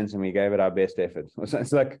our hands and we gave it our best effort. So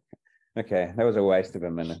it's like, okay, that was a waste of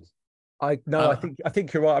a minute. I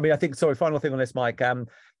think you're right. I mean, sorry, final thing on this, Mike.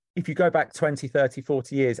 If you go back 20, 30,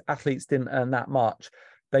 40 years, athletes didn't earn that much.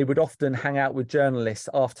 They would often hang out with journalists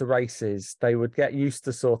after races. They would get used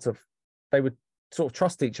to they would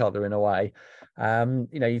trust each other in a way.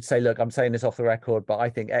 You'd say, look, I'm saying this off the record, but I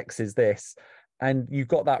think X is this. And you've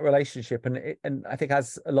got that relationship. And I think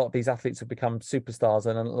as a lot of these athletes have become superstars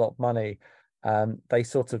and a lot of money, they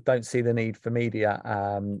don't see the need for media.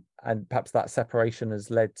 And perhaps that separation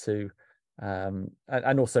has led to,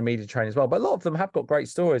 and also media training as well. But a lot of them have got great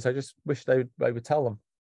stories. I just wish they would tell them.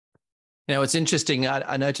 It's interesting.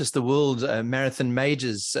 I noticed the World Marathon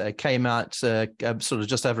Majors came out sort of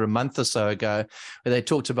just over a month or so ago, where they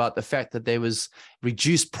talked about the fact that there was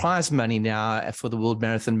reduced prize money now for the World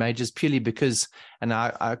Marathon Majors, purely because, and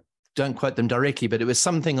I don't quote them directly, but it was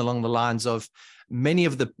something along the lines of many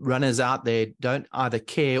of the runners out there don't either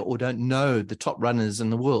care or don't know the top runners in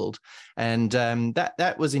the world. And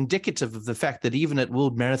that was indicative of the fact that even at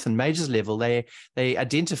World Marathon Majors level, they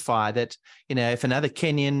identify that, if another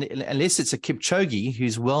Kenyan, unless it's a Kipchoge,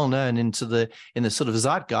 who's well known in the sort of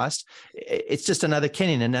zeitgeist, it's just another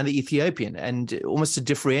Kenyan, another Ethiopian. And almost to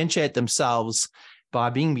differentiate themselves by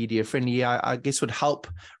being media friendly, I guess would help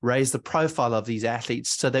raise the profile of these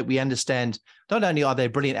athletes, so that we understand not only are they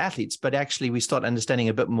brilliant athletes, but actually we start understanding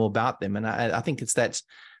a bit more about them. And I think it's that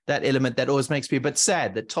element that always makes me a bit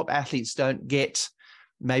sad that top athletes don't get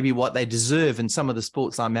maybe what they deserve in some of the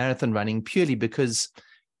sports like marathon running, purely because,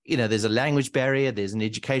 there's a language barrier, there's an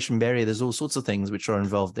education barrier, there's all sorts of things which are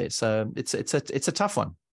involved there. So it's a tough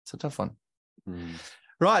one. It's a tough one.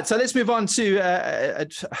 Right, so let's move on to,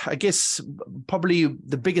 I guess, probably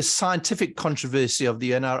the biggest scientific controversy of the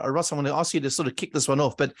year. Now, Ross, I want to ask you to sort of kick this one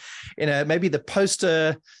off, but maybe the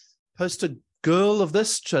poster girl of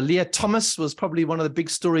this, Leah Thomas, was probably one of the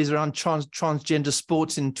big stories around transgender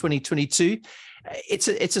sports in 2022. It's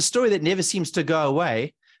a story that never seems to go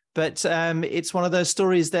away, but it's one of those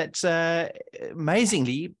stories that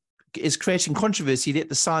amazingly is creating controversy, yet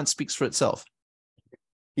the science speaks for itself.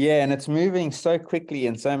 Yeah, and it's moving so quickly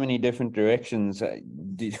in so many different directions. I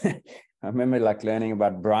remember learning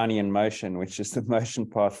about Brownian motion, which is the motion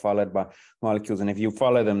path followed by molecules. And if you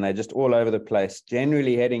follow them, they're just all over the place,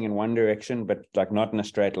 generally heading in one direction, but not in a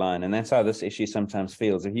straight line. And that's how this issue sometimes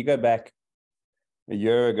feels. If you go back a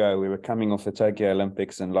year ago, we were coming off the Tokyo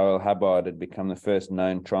Olympics, and Laurel Hubbard had become the first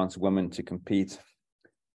known trans woman to compete.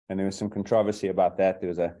 And there was some controversy about that. There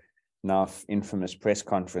was a now infamous press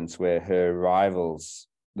conference where her rivals,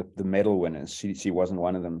 the medal winners, she wasn't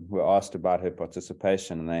one of them, were asked about her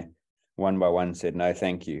participation, and they one by one said, no,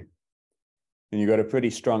 thank you. And you got a pretty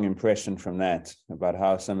strong impression from that about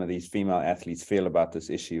how some of these female athletes feel about this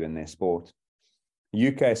issue in their sport.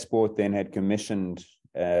 UK Sport then had commissioned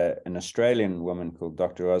an Australian woman called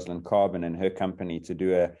Dr. Rosalind Carbon and her company to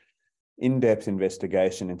do a in-depth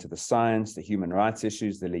investigation into the science, the human rights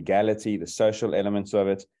issues, the legality, the social elements of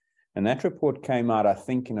it. And that report came out, I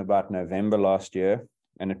think, in about November last year.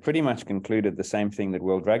 And it pretty much concluded the same thing that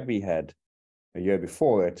World Rugby had a year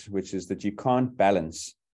before it, which is that you can't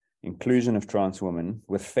balance inclusion of trans women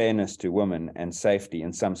with fairness to women and safety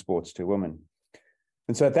in some sports to women.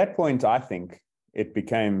 And so at that point, I think it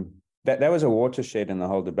became that was a watershed in the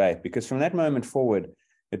whole debate, because from that moment forward,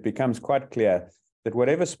 it becomes quite clear that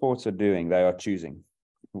whatever sports are doing, they are choosing.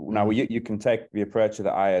 Now, you can take the approach of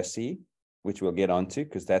the IOC, which we'll get onto,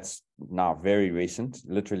 because that's now very recent,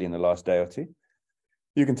 literally in the last day or two.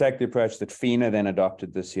 You can take the approach that FINA then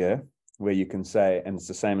adopted this year, where you can say, and it's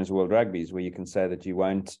the same as World Rugby's, where you can say that you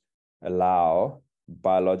won't allow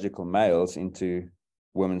biological males into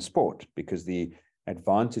women's sport because the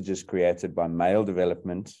advantages created by male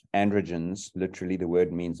development, androgens, literally the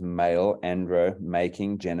word means male, andro,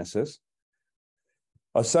 making, genesis,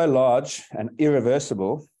 are so large and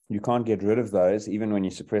irreversible, you can't get rid of those even when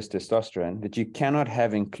you suppress testosterone, that you cannot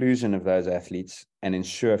have inclusion of those athletes and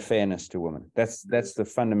ensure fairness to women. That's the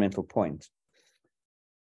fundamental point.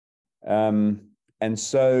 And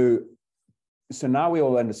so now we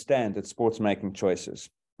all understand that sport's making choices.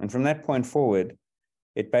 And from that point forward,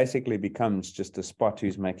 it basically becomes just a spot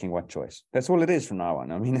who's making what choice. That's all it is from now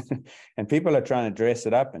on. I mean, and people are trying to dress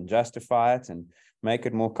it up and justify it and make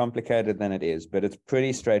it more complicated than it is, but it's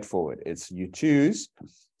pretty straightforward. It's you choose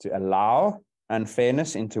to allow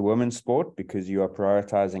unfairness into women's sport because you are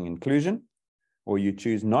prioritizing inclusion, or you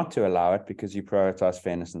choose not to allow it because you prioritize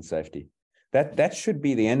fairness and safety. That should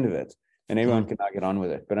be the end of it, and everyone can now get on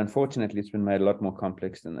with it. But unfortunately, it's been made a lot more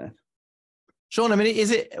complex than that. Sean, I mean,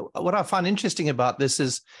 what I find interesting about this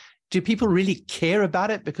is, do people really care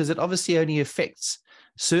about it? Because it obviously only affects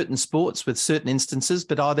certain sports with certain instances,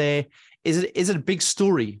 but is it a big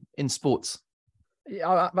story in sports?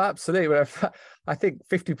 Yeah, absolutely. I think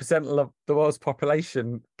 50% of the world's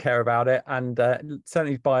population care about it, and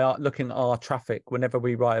certainly by looking at our traffic, whenever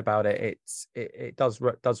we write about it, it does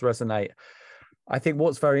resonate. I think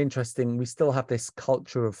what's very interesting, we still have this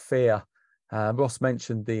culture of fear. Ross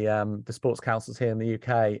mentioned the sports councils here in the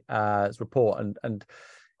UK's report, and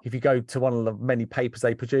if you go to one of the many papers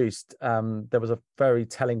they produced, there was a very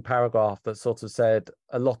telling paragraph that sort of said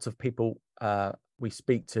a lot of people we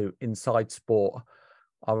speak to inside sport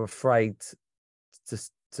are afraid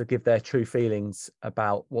to give their true feelings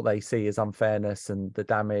about what they see as unfairness and the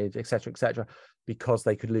damage, etc., because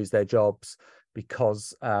they could lose their jobs,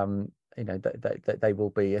 because they will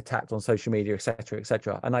be attacked on social media,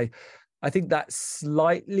 etc. And I think that's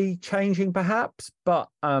slightly changing perhaps, but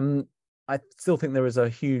I still think there is a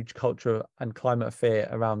huge culture and climate of fear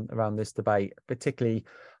around this debate, particularly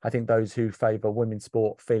I think those who favour women's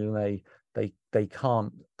sport feeling they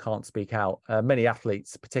can't speak out. Many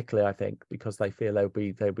athletes, particularly, I think, because they feel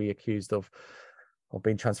they'll be accused of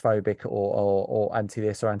being transphobic or anti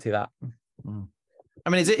this or anti that. I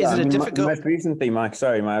mean, is it a difficult? Most recently, Mike,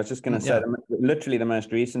 sorry, I was just going to say, literally the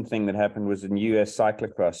most recent thing that happened was in US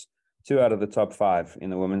cyclocross. 2 out of the top 5 in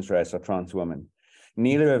the women's race are trans women.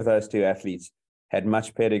 Neither of those 2 athletes had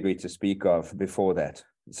much pedigree to speak of before that.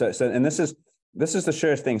 So, and this is the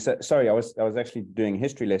surest thing. So, sorry, I was actually doing a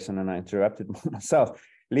history lesson and I interrupted myself.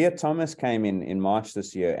 Leah Thomas came in March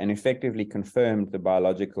this year and effectively confirmed the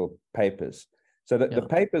biological papers. So the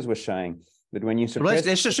papers were showing that when you suppress...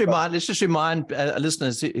 Let's just remind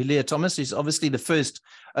listeners who Leah Thomas is obviously the first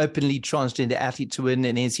openly transgender athlete to win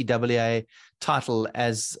an NCAA title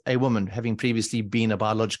as a woman, having previously been a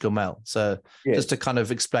biological male. So just to kind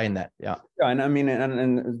of explain that, and I mean,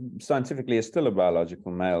 and scientifically is still a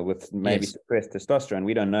biological male with maybe suppressed testosterone.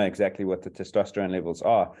 We don't know exactly what the testosterone levels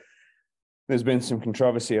are. There's been some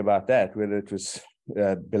controversy about that, whether it was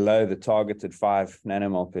below the targeted 5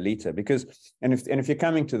 nanomole per liter. Because, and if you're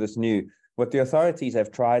coming to this new, what the authorities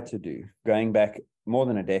have tried to do, going back more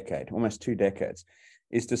than a decade, almost 2 decades,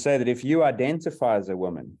 is to say that if you identify as a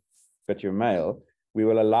woman, but you're male, we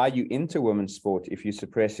will allow you into women's sport if you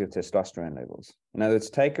suppress your testosterone levels. In other words,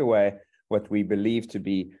 take away what we believe to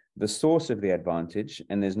be the source of the advantage,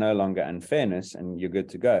 and there's no longer unfairness, and you're good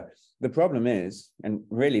to go. The problem is, and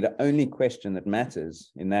really the only question that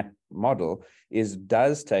matters in that model is,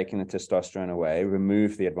 does taking the testosterone away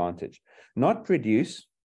remove the advantage? Not produce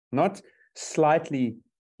not slightly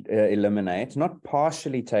eliminate, not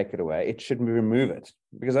partially take it away. It should remove it,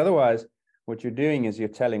 because otherwise what you're doing is you're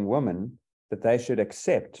telling women that they should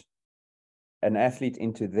accept an athlete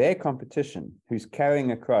into their competition who's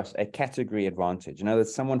carrying across a category advantage. You know, that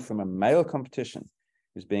someone from a male competition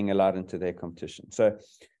is being allowed into their competition. So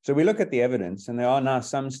we look at the evidence, and there are now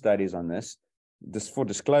some studies on this. Just for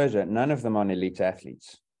disclosure, none of them on elite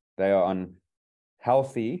athletes. They are on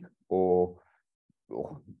healthy or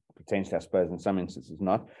potentially, I suppose, in some instances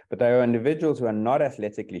not, but they are individuals who are not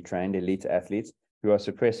athletically trained, elite athletes, who are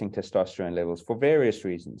suppressing testosterone levels for various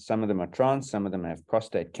reasons. Some of them are trans, some of them have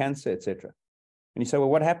prostate cancer, etc. And you say, well,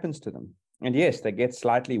 what happens to them? And yes, they get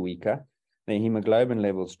slightly weaker. Their hemoglobin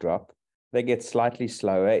levels drop. They get slightly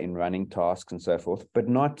slower in running tasks and so forth, but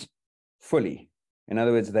not fully. In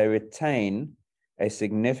other words, they retain a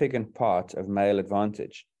significant part of male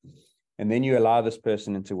advantage. And then you allow this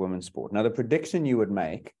person into women's sport. Now, the prediction you would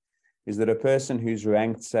make is that a person who's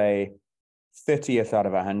ranked, say, 30th out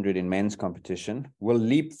of 100 in men's competition will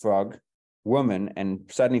leapfrog women and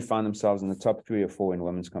suddenly find themselves in the top 3 or 4 in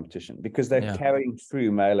women's competition because they're carrying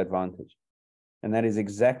through male advantage. And that is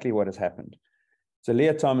exactly what has happened. So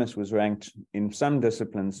Leah Thomas was ranked in some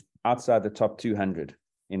disciplines outside the top 200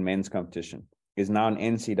 in men's competition, is now an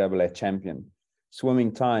NCAA champion,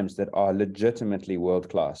 swimming times that are legitimately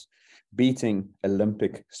world-class, beating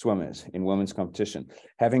Olympic swimmers in women's competition,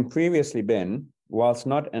 having previously been, whilst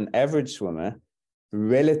not an average swimmer,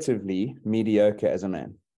 relatively mediocre as a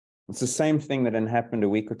man. It's the same thing that had happened a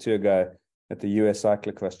week or two ago at the US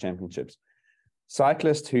Cyclocross Championships.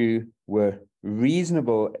 Cyclists who were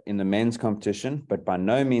reasonable in the men's competition, but by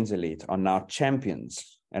no means elite, are now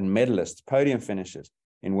champions and medalists, podium finishers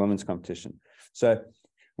in women's competition. So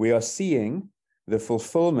we are seeing the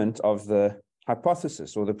fulfillment of the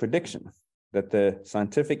hypothesis or the prediction that the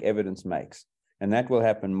scientific evidence makes. And that will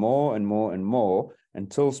happen more and more and more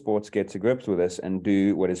until sports get to grips with this and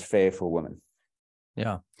do what is fair for women.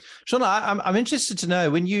 Yeah. Sean, I'm interested to know,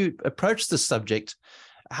 when you approach this subject,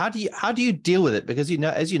 how do you deal with it? Because, you know,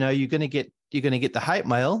 as you know, you're going to get the hate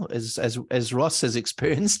mail, as Ross has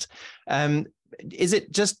experienced. Is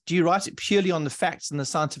it just, do you write it purely on the facts and the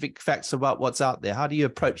scientific facts about what's out there? How do you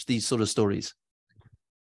approach these sort of stories?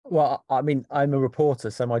 Well, I mean, I'm a reporter,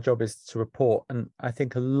 so my job is to report. And I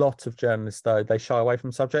think a lot of journalists, though, they shy away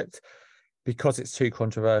from subject because it's too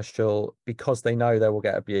controversial, because they know they will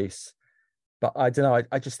get abuse. But I don't know,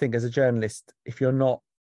 I just think as a journalist, if you're not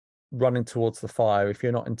running towards the fire, if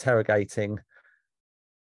you're not interrogating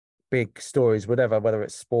big stories, whether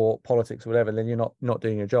it's sport, politics, whatever, then you're not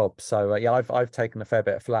doing your job. So yeah, I've taken a fair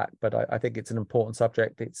bit of flack, but I think it's an important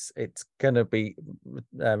subject. It's going to be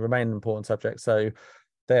remain an important subject. So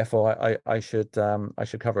therefore, I should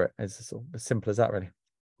cover it. It's as simple as that, really.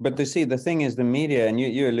 But the thing is, the media, and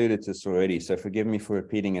you alluded to this already, so forgive me for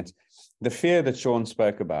repeating it. The fear that Sean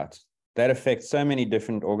spoke about, that affects so many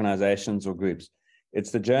different organizations or groups.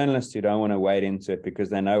 It's the journalists who don't want to wade into it because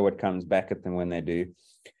they know what comes back at them when they do.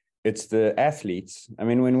 It's the athletes. I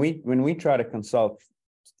mean, when we try to consult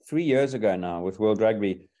 3 years ago now with World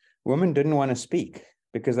Rugby, women didn't want to speak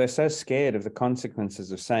because they're so scared of the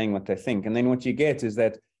consequences of saying what they think. And then what you get is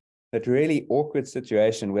that really awkward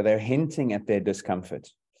situation where they're hinting at their discomfort.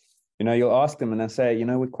 You know, you'll ask them and they'll say, you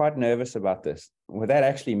know, we're quite nervous about this. What that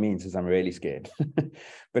actually means is I'm really scared.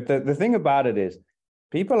 But the thing about it is,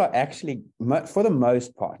 people are actually, for the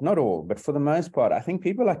most part, not all, but for the most part, I think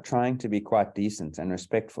people are trying to be quite decent and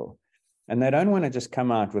respectful. And they don't want to just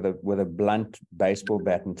come out with a blunt baseball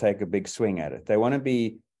bat and take a big swing at it. They want to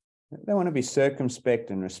be circumspect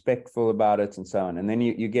and respectful about it and so on. And then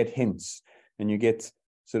you get hints and you get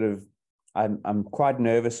sort of, I'm quite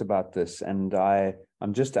nervous about this and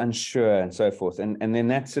I'm just unsure and so forth. And then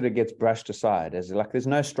that sort of gets brushed aside as like there's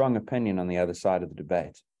no strong opinion on the other side of the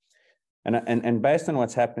debate. And based on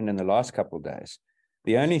what's happened in the last couple of days,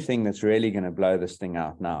 the only thing that's really going to blow this thing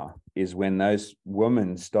out now is when those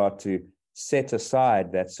women start to set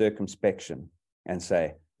aside that circumspection and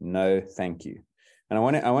say, no, thank you. And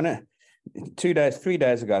I want to 3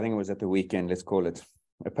 days ago, I think it was at the weekend, let's call it,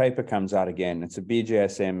 a paper comes out again. It's a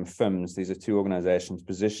BJSM FIMS. These are two organizations,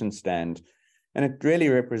 position stand. And it really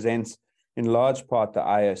represents in large part the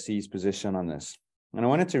IOC's position on this. And I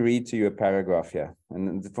wanted to read to you a paragraph here.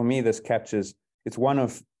 And for me, this captures, it's one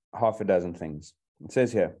of half a dozen things. It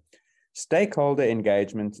says here, stakeholder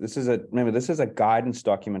engagement. This is a guidance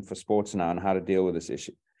document for sports now on how to deal with this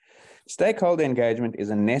issue. Stakeholder engagement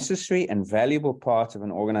is a necessary and valuable part of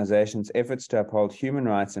an organization's efforts to uphold human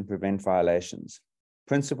rights and prevent violations.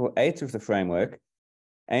 Principle 8 of the framework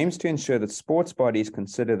aims to ensure that sports bodies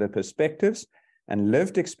consider the perspectives and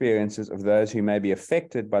lived experiences of those who may be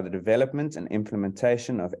affected by the development and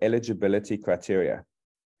implementation of eligibility criteria.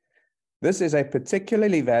 This is a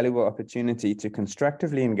particularly valuable opportunity to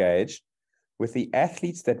constructively engage with the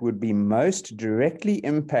athletes that would be most directly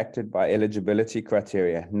impacted by eligibility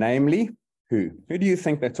criteria, namely, who? Who do you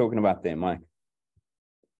think they're talking about there, Mike?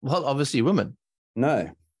 Well, obviously women.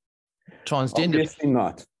 No. Transgender. Obviously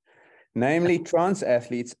not. Namely, trans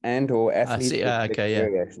athletes and or athletes with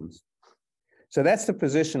variations. So that's the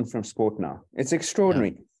position from sport now. It's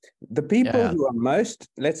extraordinary. Yeah. The people who are most,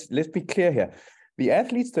 let's be clear here, the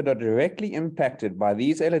athletes that are directly impacted by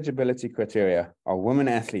these eligibility criteria are women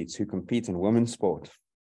athletes who compete in women's sport.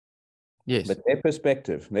 Yes. But their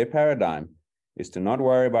perspective, their paradigm is to not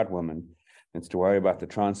worry about women, it's to worry about the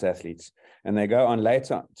trans athletes. And they go on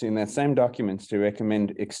later in that same document to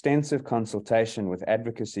recommend extensive consultation with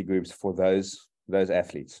advocacy groups for those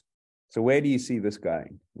athletes. So where do you see this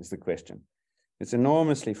going is the question. It's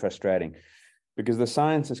enormously frustrating because the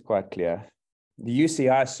science is quite clear. The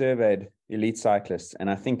UCI surveyed elite cyclists, and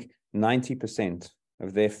I think 90%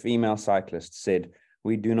 of their female cyclists said,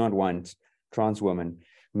 we do not want trans women,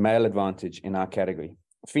 male advantage in our category.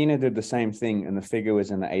 FINA did the same thing, and the figure was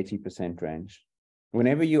in the 80% range.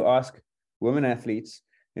 Whenever you ask women athletes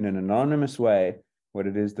in an anonymous way what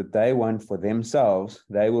it is that they want for themselves,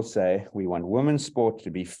 they will say, we want women's sport to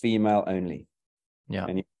be female only. Yeah.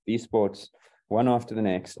 And these sports, one after the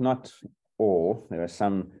next, not all, there are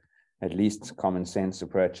some at least common sense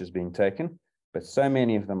approaches being taken, but so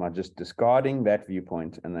many of them are just discarding that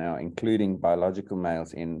viewpoint, and they are including biological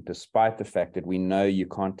males in, despite the fact that we know you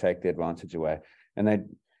can't take the advantage away. And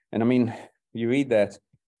I mean, you read that,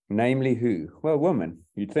 namely who? Well, women,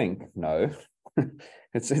 you'd think. No.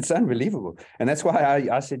 It's unbelievable. And that's why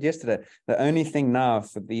I said yesterday, the only thing now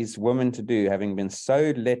for these women to do, having been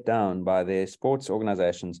so let down by their sports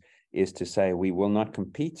organizations, is to say, we will not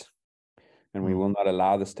compete and we will not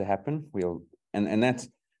allow this to happen.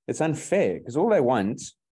 It's unfair because all they want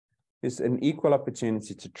is an equal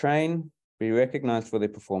opportunity to train, be recognized for their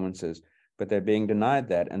performances, but they're being denied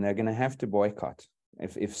that, and they're going to have to boycott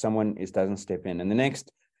if someone doesn't step in. And the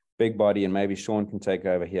next big body, and maybe Sean can take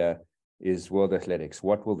over here, is World Athletics.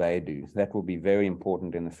 What will they do? That will be very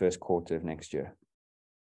important in the first quarter of next year.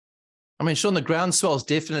 I mean, Sean, the groundswell is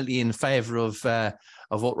definitely in favor of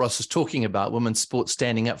what Ross is talking about, women's sports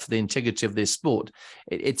standing up for the integrity of their sport.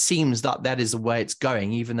 It seems that is the way it's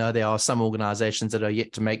going, even though there are some organizations that are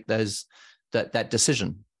yet to make that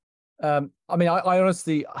decision. I mean, I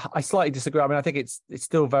honestly, I slightly disagree. I mean, I think it's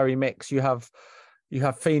still very mixed. You have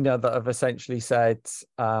FINA that have essentially said,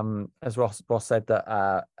 as Ross said,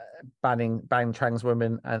 that banning trans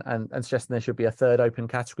women and suggesting there should be a third open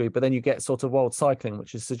category. But then you get sort of World Cycling,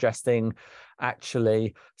 which is suggesting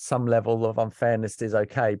some level of unfairness is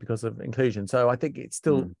okay because of inclusion. So I think it's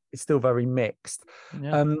still very mixed.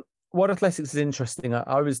 Yeah. World Athletics is interesting.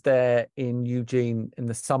 I was there in Eugene in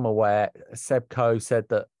the summer where Seb Coe said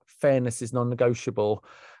that fairness is non-negotiable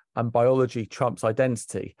and biology trumps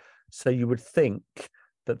identity. So you would think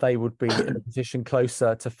that they would be in a position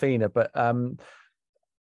closer to FINA, but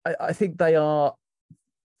I think they're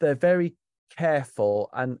very careful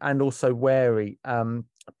and also wary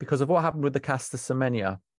because of what happened with the Caster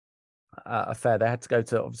Semenya affair. They had to go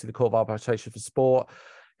to obviously the Court of Arbitration for Sport.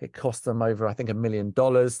 It cost them over, I think, $1 million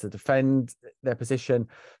to defend their position.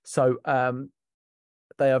 So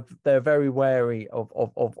they're very wary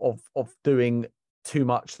of doing too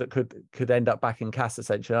much that could end up back in CAS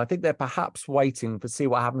essentially. And I think they're perhaps waiting to see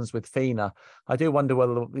what happens with FINA. I do wonder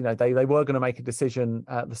whether they were going to make a decision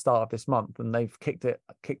at the start of this month, and they've kicked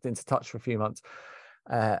into touch for a few months.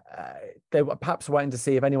 They were perhaps waiting to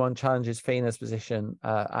see if anyone challenges FINA's position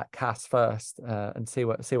at CAS first and see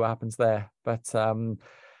what happens there. But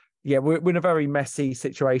we're in a very messy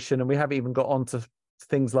situation, and we haven't even got onto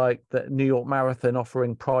things like the New York Marathon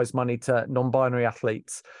offering prize money to non-binary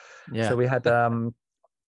athletes. Yeah. So we had,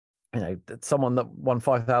 someone that won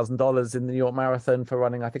 $5,000 in the New York Marathon for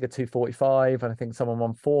running, I think, a 2:45, and I think someone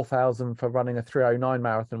won $4,000 for running a 3:09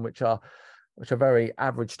 marathon, which are very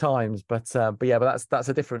average times. But that's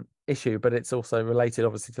a different issue, but it's also related,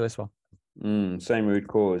 obviously, to this one. Same root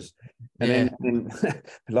cause. And then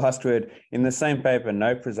last word, in the same paper,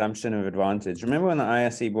 no presumption of advantage. Remember when the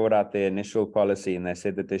IRC brought out their initial policy and they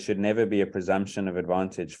said that there should never be a presumption of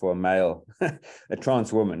advantage for a male, a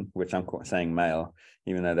trans woman, which I'm saying male,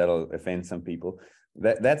 even though that'll offend some people.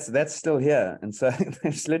 That's still here. And so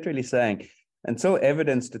it's literally saying, until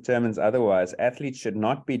evidence determines otherwise, athletes should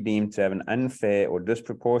not be deemed to have an unfair or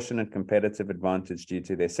disproportionate competitive advantage due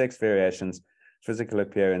to their sex variations, physical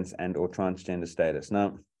appearance, and or transgender status.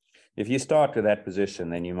 Now, if you start with that position,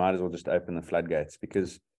 then you might as well just open the floodgates,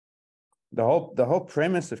 because the whole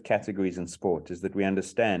premise of categories in sport is that we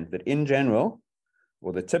understand that in general,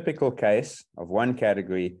 or the typical case of one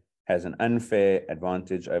category has an unfair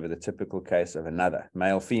advantage over the typical case of another: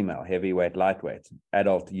 male, female, heavyweight, lightweight,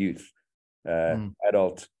 adult, youth,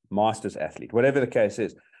 adult, masters athlete, whatever the case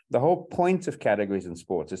is. The whole point of categories in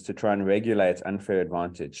sports is to try and regulate unfair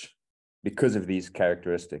advantage because of these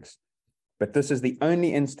characteristics. But this is the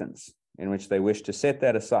only instance in which they wish to set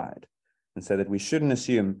that aside and say that we shouldn't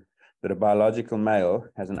assume that a biological male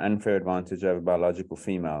has an unfair advantage over biological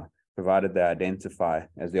female, provided they identify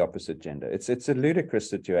as the opposite gender. It's a ludicrous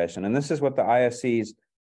situation. And this is what the IOC's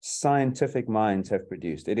scientific minds have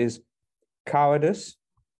produced. It is cowardice,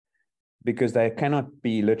 because they cannot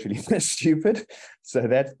be literally this stupid. So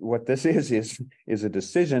that what this is a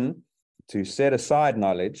decision to set aside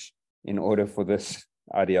knowledge in order for this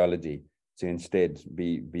ideology to instead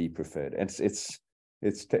be preferred.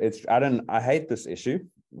 I hate this issue,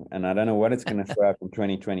 and I don't know what it's going to throw up in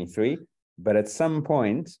 2023, but at some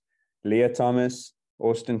point, Leah Thomas,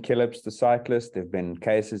 Austin Killips, the cyclist, there have been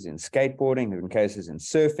cases in skateboarding, there have been cases in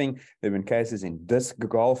surfing, there have been cases in disc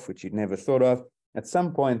golf, which you'd never thought of. At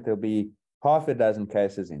some point, there'll be half a dozen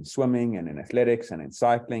cases in swimming and in athletics and in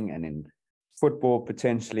cycling and in football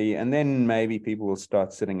potentially, and then maybe people will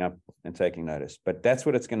start sitting up and taking notice. But that's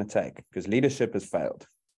what it's going to take, because leadership has failed.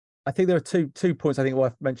 I think there are two points I think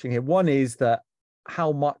worth mentioning here. One is that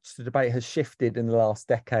how much the debate has shifted in the last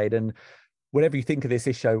decade, and whatever you think of this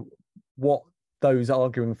issue, what those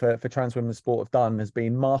arguing for trans women's sport have done has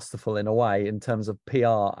been masterful in a way in terms of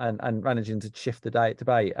PR and managing to shift the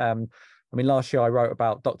debate. Last year I wrote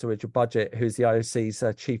about Dr. Richard Budgett, who's the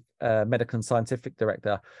IOC's chief medical and scientific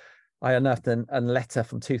director. I unearthed a letter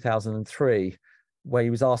from 2003 where he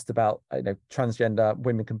was asked about transgender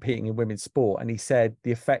women competing in women's sport, and he said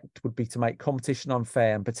the effect would be to make competition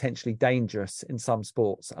unfair and potentially dangerous in some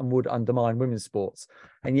sports and would undermine women's sports.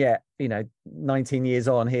 And yet, 19 years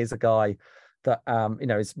on, here's a guy that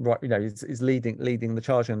is leading the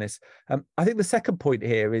charge on this. I think the second point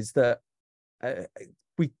here is that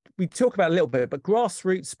we talk about a little bit, but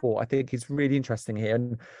grassroots sport I think is really interesting here.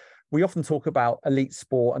 And we often talk about elite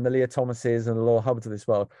sport and the Leah Thomases and the Laura Hubbards of this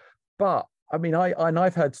world, but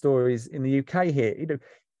I've heard stories in the UK here.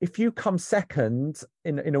 If you come second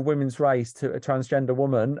in a women's race to a transgender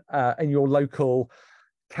woman in your local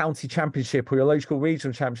county championship or your local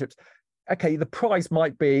regional championships, okay, the prize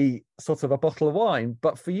might be sort of a bottle of wine,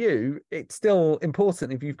 but for you, it's still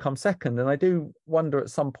important if you've come second. And I do wonder at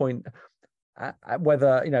some point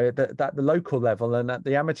whether at the local level and at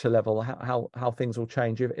the amateur level how things will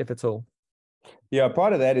change, if at all. Yeah,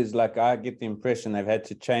 part of that is I get the impression they've had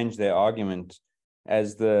to change their argument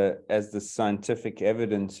as the scientific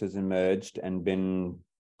evidence has emerged and been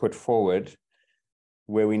put forward,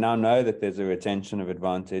 where we now know that there's a retention of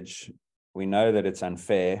advantage. We know that it's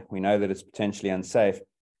unfair. We know that it's potentially unsafe.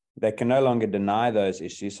 They can no longer deny those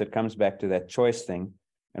issues. So it comes back to that choice thing.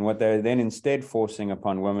 And what they're then instead forcing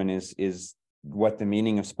upon women is what the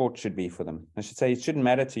meaning of sport should be for them. I should say it shouldn't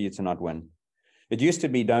matter to you to not win. It used to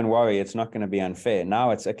be, don't worry, it's not going to be unfair.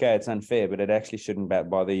 Now it's okay, it's unfair, but it actually shouldn't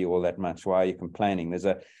bother you all that much. Why are you complaining? There's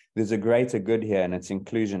a greater good here, and it's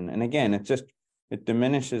inclusion. And again, it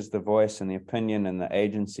diminishes the voice and the opinion and the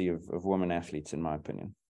agency of women athletes, in my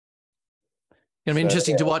opinion. It'll be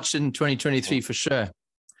interesting to watch in 2023 for sure.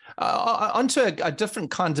 Onto a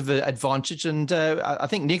different kind of advantage, and I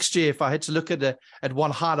think next year, if I had to look at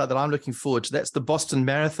one highlight that I'm looking forward to, that's the Boston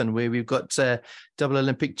Marathon, where we've got double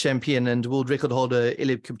Olympic champion and world record holder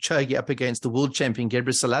Eliud Kipchoge up against the world champion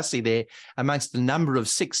Gebre Selassie there, amongst a number of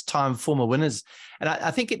 6-time former winners. And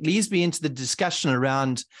I think it leads me into the discussion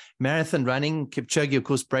around marathon running. Kipchoge, of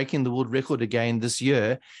course, breaking the world record again this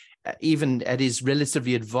year, even at his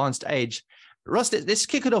relatively advanced age. Ross, let's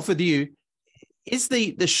kick it off with you. Is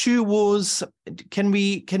the shoe wars, can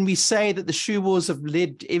we say that the shoe wars have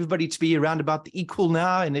led everybody to be around about the equal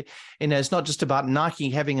now? And it's not just about Nike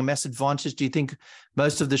having a mass advantage. Do you think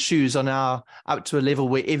most of the shoes are now up to a level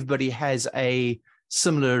where everybody has a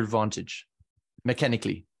similar advantage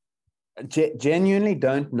mechanically? Genuinely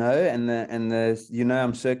don't know. And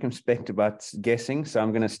I'm circumspect about guessing, so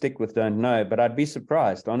I'm going to stick with don't know, but I'd be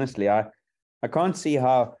surprised. Honestly, I can't see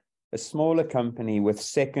how a smaller company with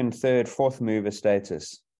second, third, fourth mover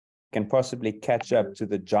status can possibly catch up to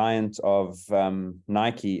the giant of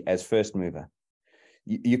Nike as first mover.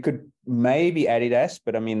 You could maybe Adidas,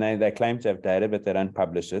 but they claim to have data, but they don't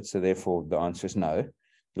publish it. So therefore the answer is no.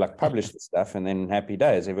 Publish the stuff and then happy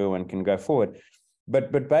days, everyone can go forward.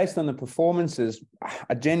 But based on the performances,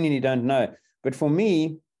 I genuinely don't know. But for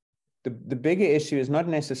me, the bigger issue is not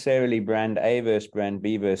necessarily brand A versus brand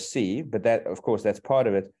B versus C, but that, of course, that's part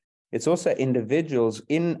of it. It's also individuals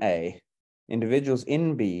in A, individuals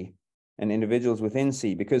in B, and individuals within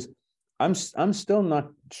C, because I'm still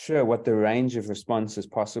not sure what the range of response is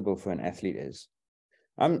possible for an athlete is.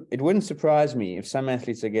 It wouldn't surprise me if some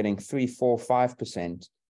athletes are getting 3, 4, 5%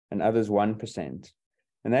 and others 1%.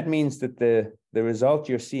 And that means that the result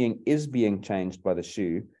you're seeing is being changed by the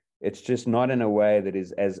shoe. It's just not in a way that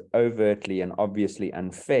is as overtly and obviously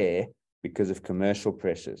unfair because of commercial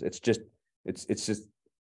pressures. It's just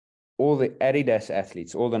all the Adidas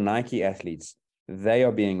athletes, all the Nike athletes, they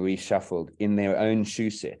are being reshuffled in their own shoe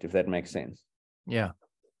set, if that makes sense. Yeah.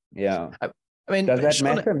 Yeah. I mean, does that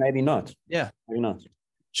Sean, matter? Maybe not. Yeah. Maybe not.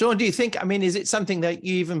 Sean, do you think, is it something that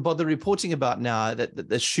you even bother reporting about now, that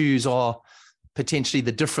the shoes are potentially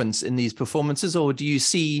the difference in these performances, or do you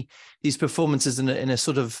see these performances in a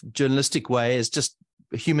sort of journalistic way as just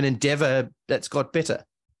a human endeavor that's got better?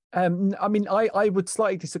 I would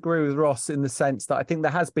slightly disagree with Ross in the sense that I think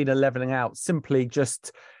there has been a leveling out. Simply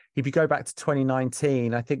just, if you go back to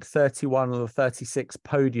 2019, I think 31 of the 36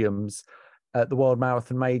 podiums at the World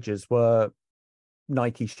Marathon Majors were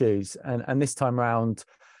Nike shoes. And this time around,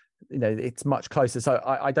 it's much closer. So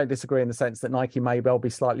I don't disagree in the sense that Nike may well be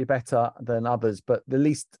slightly better than others, but at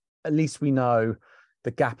least we know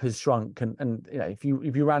the gap has shrunk. And if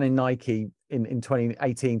you ran in Nike in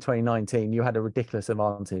 2018, 2019, you had a ridiculous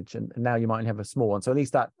advantage, and now you might have a small one. So at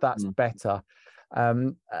least that's better.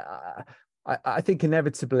 I think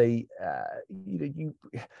inevitably, the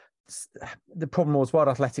problem was World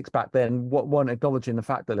Athletics back then weren't acknowledging the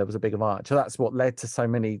fact that there was a big advantage. So that's what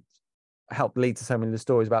helped lead to so many of the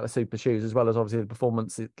stories about the super shoes, as well as obviously the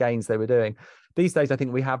performance gains they were doing. These days, I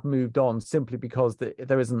think we have moved on simply because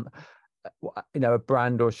there isn't, a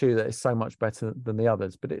brand or shoe that is so much better than the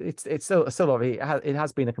others. But it's still it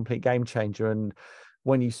has been a complete game changer. And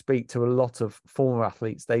when you speak to a lot of former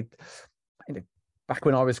athletes, back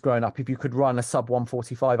when I was growing up, if you could run a sub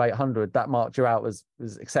 145 800, that marked you out was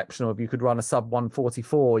exceptional. If you could run a sub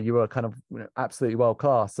 144, you were kind of absolutely world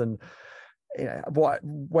class. And I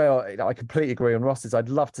completely agree on Ross's. I'd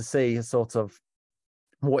love to see a sort of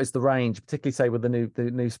what is the range, particularly say with the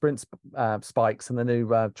new sprint spikes and the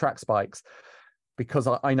new track spikes, because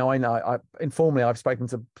I know informally I've spoken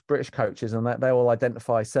to British coaches, and that they all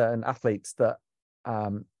identify certain athletes that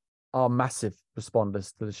are massive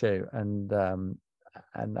responders to the shoe, and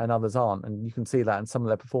others aren't, and you can see that in some of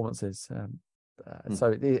their performances.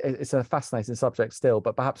 So it's a fascinating subject still,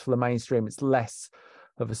 but perhaps for the mainstream, it's less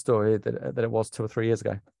of a story that it was 2 or 3 years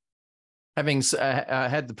ago. Having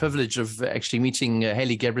had the privilege of actually meeting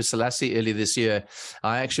Haile Gebrselassie earlier this year,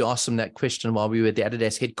 I actually asked him that question while we were at the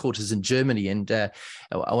Adidas headquarters in Germany. And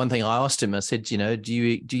one thing I asked him, I said, do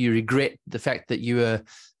you regret the fact that you were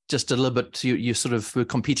just a little bit, you sort of were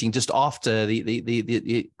competing just after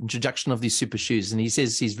the introduction of these super shoes? And he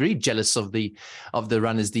says he's very jealous of the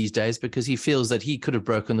runners these days, because he feels that he could have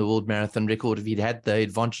broken the world marathon record if he'd had the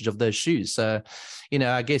advantage of those shoes. So,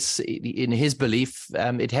 I guess in his belief,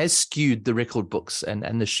 it has skewed the record books,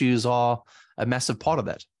 and the shoes are a massive part of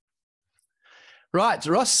that. Right,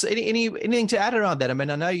 Ross, anything to add around that? I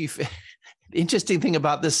know you've... The interesting thing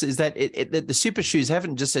about this is that the super shoes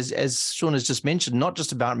haven't just, as Sean has just mentioned, not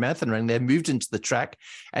just about marathon running, they've moved into the track,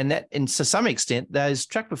 and that, and to some extent, those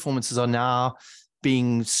track performances are now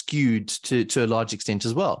being skewed to a large extent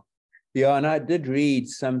as well. Yeah, and I did read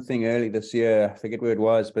something early this year, I forget where it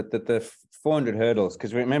was, but that the 400 hurdles,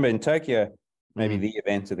 because remember in Tokyo, maybe the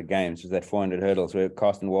event of the games was that 400 hurdles where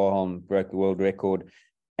Karsten Warholm broke the world record.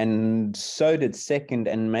 And so did second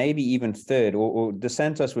and maybe even third, or Dos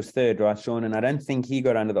Santos was third, right, Sean? And I don't think he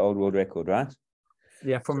got under the old world record, right?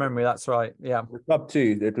 Yeah, from memory, that's right. Yeah. The top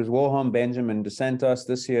two, it was Warholm, Benjamin, Dos Santos.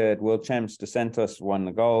 This year at World Champs, Dos Santos won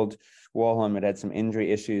the gold. Warholm had some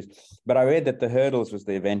injury issues. But I read that the hurdles was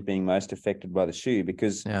the event being most affected by the shoe,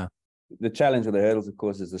 because the challenge with the hurdles, of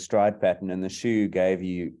course, is the stride pattern, and the shoe gave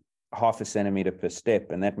you 0.5 centimeter per step,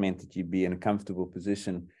 and that meant that you'd be in a comfortable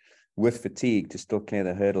position with fatigue to still clear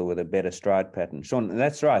the hurdle with a better stride pattern. Sean,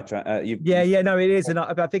 that's right. No, it is. And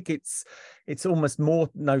I think it's almost more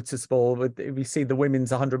noticeable if you see the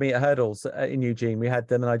women's 100-meter hurdles in Eugene. We had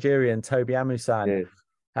the Nigerian Tobi Amusan.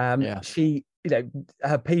 Yes. She,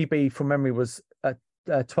 her PB from memory was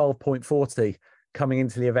 12.40 coming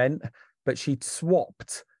into the event, but she'd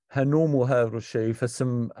swapped her normal hurdle shoe for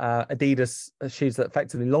some Adidas shoes that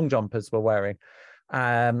effectively long jumpers were wearing.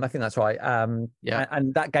 I think that's right. And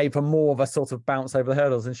that gave her more of a sort of bounce over the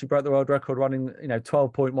hurdles, and she broke the world record running,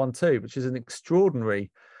 12.12, which is an extraordinary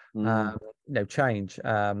change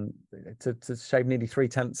to shave nearly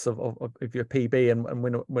 3/10 of your PB and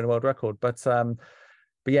win a world record. But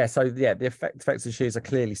yeah, so yeah, the effects of shoes are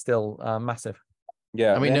clearly still massive.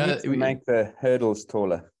 Yeah, we need to make the hurdles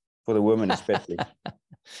taller for the women, especially.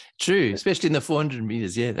 True, especially in the 400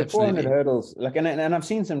 meters. Yeah, the absolutely. 400 hurdles. And I've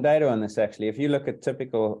seen some data on this actually. If you look at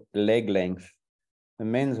typical leg length, the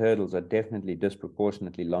men's hurdles are definitely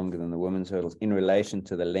disproportionately longer than the women's hurdles in relation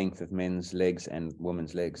to the length of men's legs and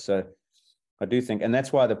women's legs. So I do think, and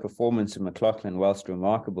that's why the performance of McLaughlin, whilst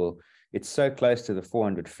remarkable, it's so close to the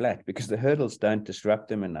 400 flat because the hurdles don't disrupt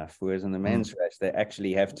them enough. Whereas in the men's race, they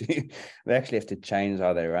actually have to change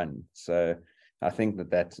how they run. So I think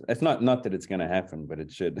that it's not that it's going to happen, but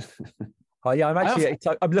it should. Oh yeah,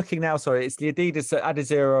 I'm looking now. Sorry, it's the Adidas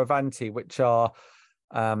Adizero Avanti, which are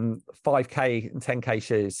 5K and 10K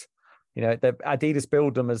shoes. The Adidas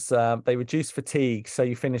build them as they reduce fatigue, so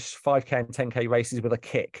you finish 5K and 10K races with a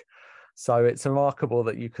kick. So it's remarkable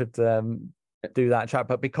that you could do that track,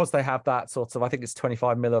 but because they have that sort of, I think it's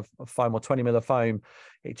 25 mil of foam or 20 mil of foam,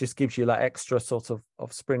 it just gives you that extra sort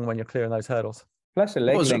of spring when you're clearing those hurdles. Plus a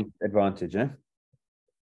leg length advantage, eh?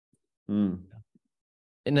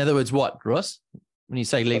 In other words, what, Ross? When you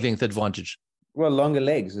say leg length advantage? Well, longer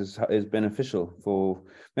legs is beneficial for.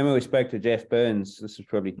 Remember, we spoke to Jeff Burns. This was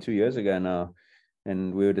probably 2 years ago now,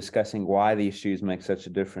 and we were discussing why these shoes make such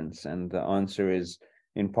a difference. And the answer is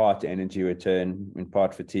in part energy return, in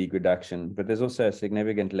part fatigue reduction, but there's also a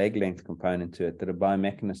significant leg length component to it that a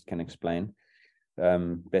biomechanist can explain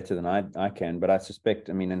better than I can. But I suspect,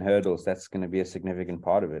 in hurdles, that's going to be a significant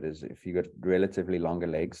part of it. Is if you got relatively longer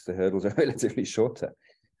legs, the hurdles are relatively shorter.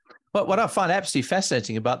 But what I find absolutely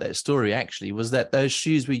fascinating about that story actually was that those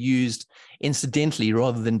shoes were used incidentally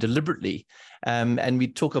rather than deliberately. And we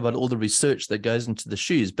talk about all the research that goes into the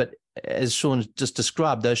shoes. But as Sean just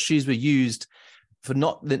described, those shoes were used for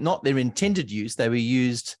not their intended use. They were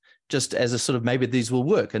used just as a sort of, maybe these will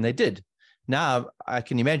work, and they did. Now, I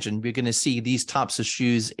can imagine we're going to see these types of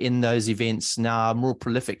shoes in those events now more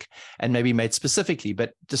prolific and maybe made specifically.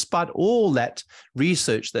 But despite all that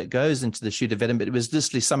research that goes into the shoe development, it was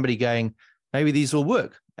literally somebody going, maybe these will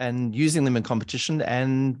work, and using them in competition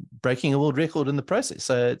and breaking a world record in the process.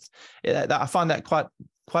 So I find that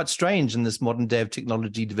quite strange in this modern day of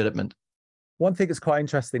technology development. One thing that's quite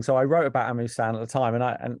interesting. So I wrote about Amu San at the time, and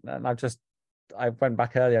I went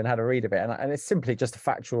back earlier and had a read of it, and it's simply just a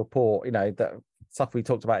factual report. That stuff we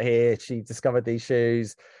talked about here. She discovered these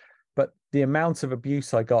shoes, but the amount of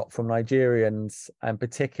abuse I got from Nigerians in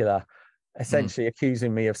particular, essentially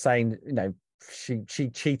accusing me of saying, she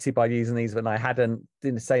cheated by using these when I hadn't,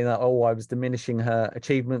 saying that I was diminishing her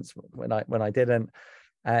achievements when I didn't.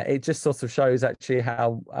 It just sort of shows actually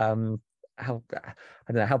how I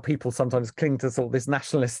don't know how people sometimes cling to sort of this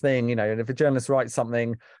nationalist thing, and if a journalist writes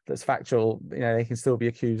something that's factual, they can still be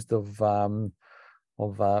accused of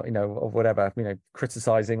whatever,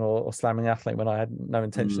 criticizing or slamming an athlete when I had no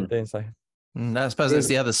intention of doing so. I suppose that's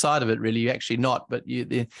the other side of it, really. You're actually not, but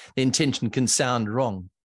the intention can sound wrong.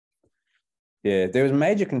 Yeah, there was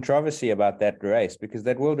major controversy about that race because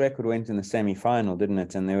that world record went in the semi-final, didn't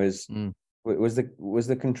it? And there was was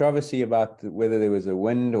the controversy about whether there was a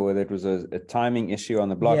wind or whether it was a timing issue on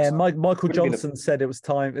the blocks. Yeah, Michael Johnson said it was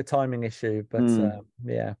a timing issue, but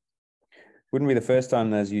yeah. Wouldn't be the first time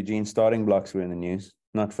those Eugene starting blocks were in the news.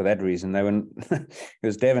 Not for that reason. They were. It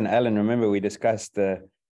was Devin Allen. Remember, we discussed the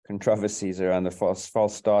controversies around the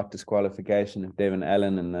false start disqualification of Devin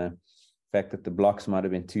Allen and the fact that the blocks might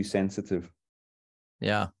have been too sensitive.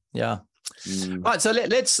 Yeah. Right, so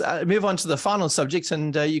let's move on to the final subject,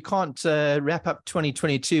 and you can't wrap up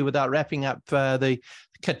 2022 without wrapping up the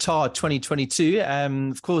Qatar 2022.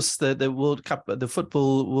 Of course, the World Cup, the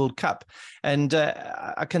Football World Cup, and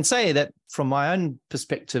I can say that from my own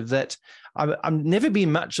perspective that I've never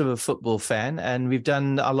been much of a football fan, and we've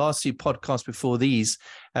done our last few podcasts before these.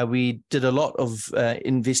 We did a lot of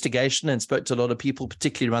investigation and spoke to a lot of people,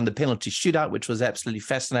 particularly around the penalty shootout, which was absolutely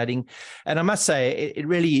fascinating. And I must say, it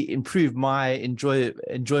really improved my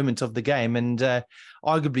enjoyment of the game. And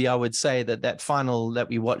arguably, I would say that final that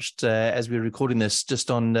we watched as we were recording this just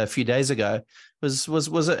on a few days ago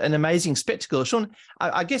was an amazing spectacle. Sean,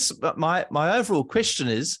 I guess my overall question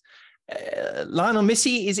is, Lionel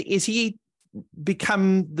Messi, is he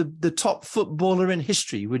become the top footballer in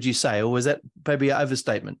history, would you say, or was that maybe an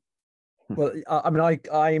overstatement? Well, I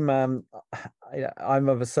mean, I'm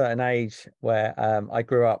of a certain age where I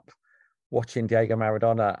grew up watching Diego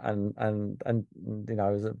Maradona, and I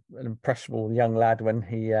was an impressionable young lad when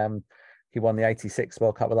he won the '86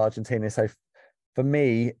 World Cup with Argentina. So for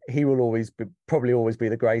me, he will probably always be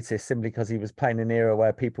the greatest, simply because he was playing an era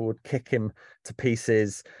where people would kick him to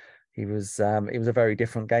pieces. It was a very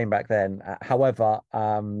different game back then. However,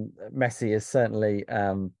 Messi has certainly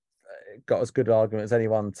got as good an argument as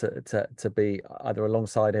anyone to be either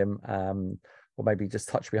alongside him or maybe just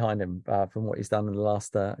touch behind him from what he's done in the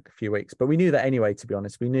last few weeks. But we knew that anyway, to be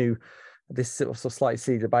honest. We knew this sort of slightly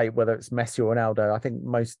silly debate whether it's Messi or Ronaldo. I think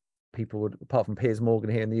most people would, apart from Piers Morgan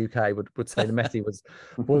here in the UK, would say the Messi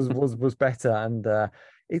was better. And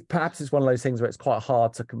perhaps it's one of those things where it's quite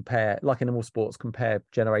hard to compare, like in all sports, compare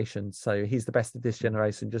generations. So he's the best of this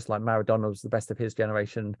generation, just like Maradona was the best of his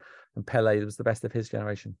generation and Pele was the best of his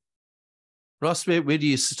generation. Ross, where do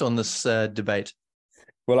you sit on this debate?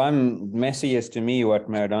 Well, Messi is to me what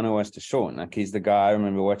Maradona was to Sean. Like, he's the guy I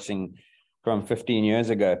remember watching from 15 years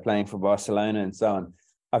ago, playing for Barcelona and so on.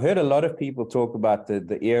 I've heard a lot of people talk about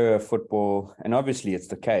the era of football, and obviously it's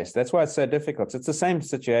the case. That's why it's so difficult. It's the same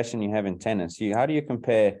situation you have in tennis. How do you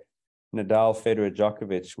compare Nadal, Federer,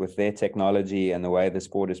 Djokovic with their technology and the way the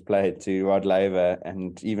sport is played to Rod Laver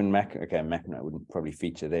and even McEnroe wouldn't probably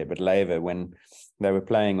feature there, but Laver, when they were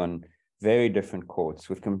playing on very different courts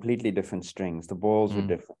with completely different strings. The balls were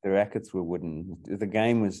different. The rackets were wooden. The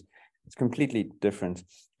game it's completely different.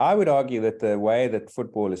 I would argue that the way that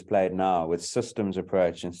football is played now, with systems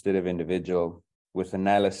approach instead of individual, with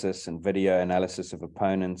analysis and video analysis of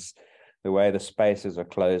opponents, the way the spaces are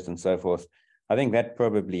closed and so forth, I think that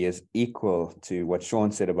probably is equal to what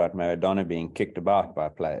Sean said about Maradona being kicked about by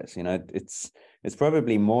players. It's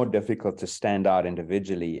probably more difficult to stand out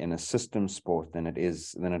individually in a system sport than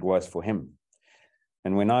it was for him.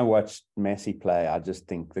 And when I watch Messi play, I just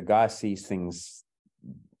think the guy sees things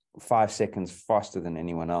 5 seconds faster than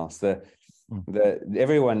anyone else.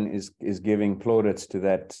 Everyone is giving plaudits to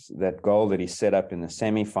that goal that he set up in the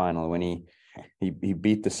semi-final when he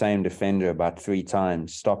beat the same defender about 3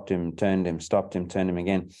 times, stopped him, turned him, stopped him, turned him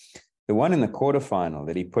again. The one in the quarterfinal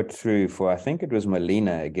that he put through for, I think it was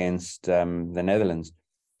Molina against the Netherlands,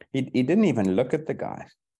 he didn't even look at the guy.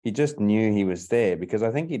 He just knew he was there because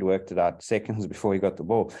I think he'd worked it out seconds before he got the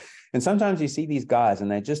ball. And sometimes you see these guys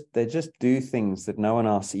and they just do things that no one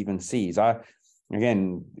else even sees.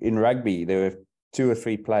 Again, in rugby, there were 2 or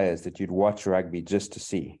 3 players that you'd watch rugby just to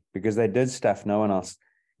see because they did stuff no one else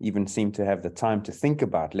even seemed to have the time to think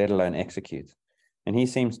about, let alone execute. And he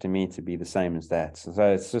seems to me to be the same as that.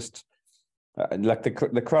 So it's just like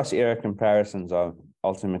the cross-era comparisons are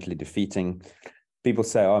ultimately defeating. People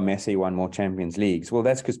say, Messi won more Champions Leagues. Well,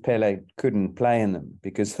 that's because Pele couldn't play in them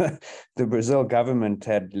because the Brazil government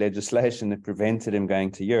had legislation that prevented him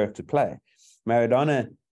going to Europe to play. Maradona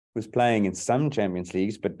was playing in some Champions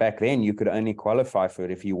Leagues, but back then you could only qualify for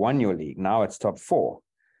it if you won your league. Now it's top 4.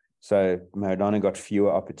 So Maradona got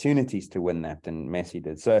fewer opportunities to win that than Messi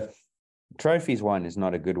did. So trophies won is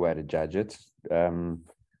not a good way to judge it.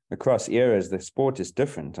 Across eras, the sport is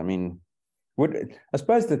different. I mean, I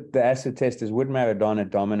suppose that the acid test is, would Maradona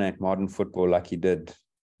dominate modern football like he did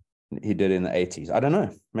in the 80s? I don't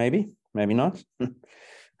know. Maybe not.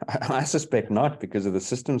 I suspect not because of the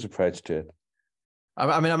systems approach to it.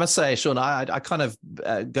 I mean, I must say, Sean, I kind of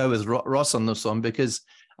go with Ross on this one because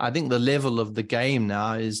I think the level of the game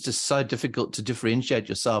now is just so difficult to differentiate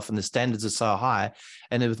yourself and the standards are so high.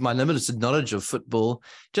 And with my limited knowledge of football,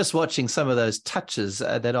 just watching some of those touches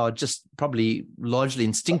that are just probably largely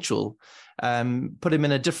instinctual, put him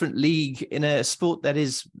in a different league in a sport that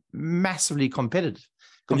is massively competitive.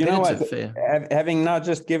 You know what? Having now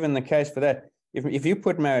just given the case for that, if you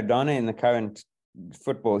put Maradona in the current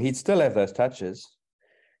football, he'd still have those touches.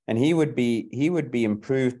 And he would be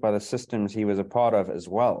improved by the systems he was a part of as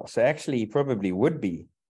well. So actually, he probably would be.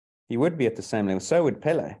 He would be at the same level. So would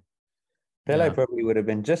Pele. Pele probably would have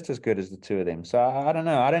been just as good as the 2 of them. So I don't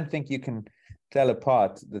know. I don't think you can tell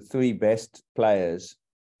apart the 3 best players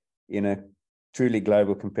in a truly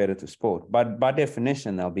global competitive sport. But by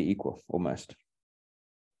definition, they'll be equal almost.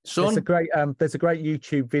 Sean? There's a great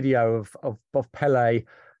YouTube video of Pele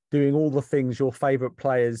doing all the things your favorite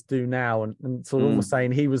players do now, and sort of almost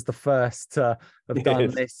saying he was the first to have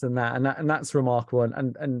done this and that, and that's remarkable.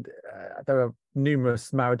 And there are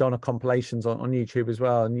numerous Maradona compilations on YouTube as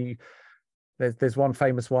well. And there's one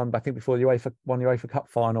famous one, I think before the UEFA Cup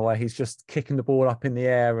final, where he's just kicking the ball up in the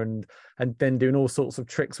air and then doing all sorts of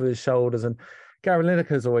tricks with his shoulders. And Gary Lineker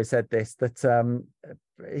has always said this, that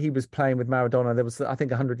he was playing with Maradona. There was, I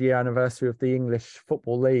think, 100-year anniversary of the English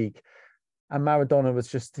Football League. And Maradona was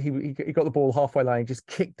just, he got the ball halfway line, he just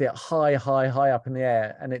kicked it high up in the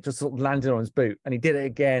air, and it just sort of landed on his boot. And he did it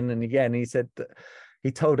again and again. He said that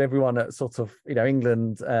he told everyone at sort of,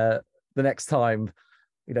 England the next time,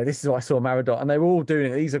 this is what I saw Maradona, and they were all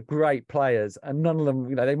doing it. These are great players, and none of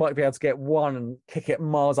them, they might be able to get one and kick it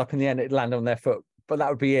miles up in the end, it'd land on their foot, but that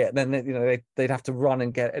would be it. Then they'd have to run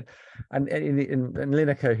and get it. And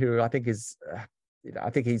Lineker, who I think is, I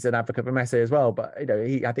think he's an advocate for Messi as well, but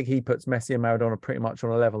I think he puts Messi and Maradona pretty much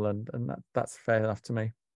on a level, and that's fair enough to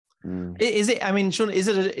me. Is it? I mean, Sean, is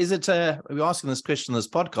it? We're asking this question on this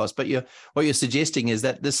podcast, but what you're suggesting is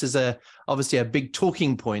that this is obviously a big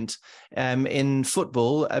talking point in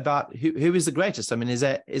football about who is the greatest. I mean, is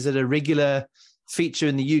it a regular feature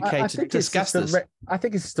in the UK to discuss this? I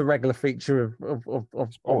think it's just a regular feature of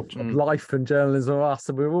life and journalism of us,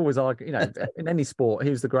 and we're always arguing. In any sport,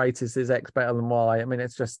 who's the greatest? Is X better than Y? I mean,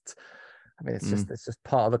 it's just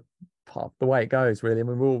part of the way it goes, really. I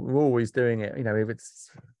mean, we're always doing it. If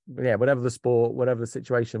it's whatever the sport, whatever the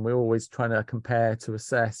situation, we're always trying to compare, to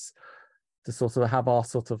assess, to sort of have our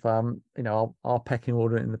sort of our pecking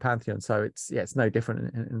order in the pantheon. So it's no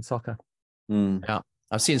different in soccer. Yeah.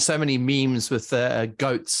 I've seen so many memes with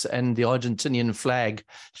goats and the Argentinian flag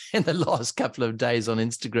in the last couple of days on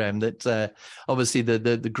Instagram that obviously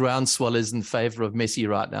the groundswell is in favor of Messi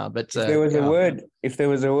right now. But if there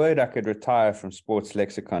was a word I could retire from sports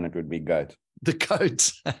lexicon, it would be goat. The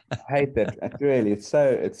goat. I hate that. Really,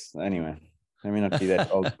 it's anyway. Let me not be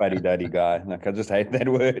that old fuddy-duddy guy. Like, I just hate that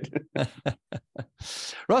word.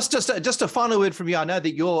 Ross, just a final word from you. I know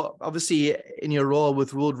that you're obviously in your role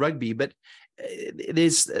with World Rugby, but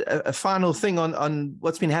there's a final thing on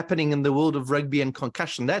what's been happening in the world of rugby and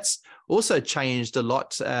concussion. That's also changed a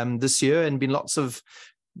lot this year, and been lots of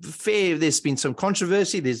there's been some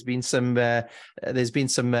controversy. There's been some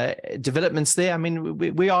developments there. I mean,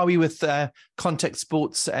 where are we with contact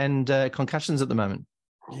sports and concussions at the moment?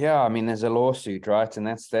 Yeah, I mean, there's a lawsuit, right? And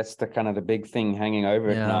that's the kind of the big thing hanging over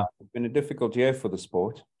it now. It's been a difficult year for the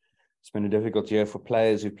sport. It's been a difficult year for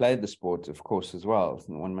players who played the sport, of course, as well.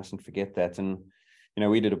 One mustn't forget that. And,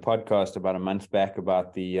 we did a podcast about a month back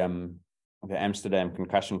about the Amsterdam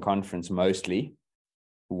Concussion Conference, mostly,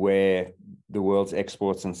 where the world's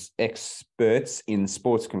experts in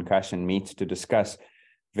sports concussion meet to discuss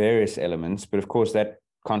various elements. But of course, that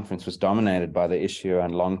conference was dominated by the issue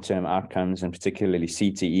on long-term outcomes, and particularly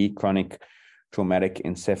CTE, chronic traumatic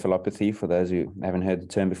encephalopathy, for those who haven't heard the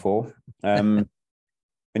term before. And,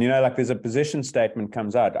 there's a position statement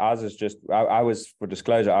comes out. Ours is just, I was, for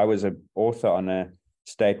disclosure, I was an author on a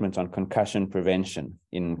statement on concussion prevention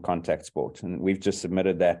in contact sport. And we've just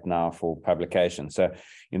submitted that now for publication. So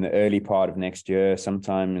in the early part of next year,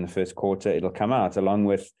 sometime in the first quarter, it'll come out along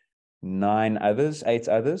with 8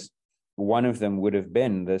 others. One of them would have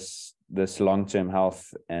been this long-term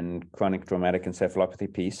health and chronic traumatic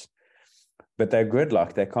encephalopathy piece. But they're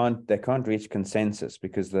gridlocked. They can't reach consensus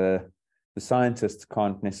because the scientists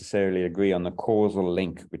can't necessarily agree on the causal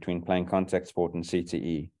link between playing contact sport and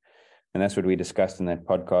CTE. And that's what we discussed in that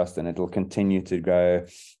podcast, and it'll continue to go.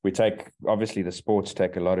 Obviously the sports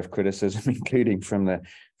take a lot of criticism, including from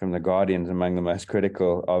the Guardians, among the most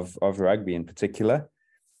critical of rugby in particular,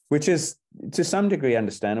 which is to some degree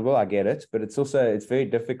understandable. I get it, but it's very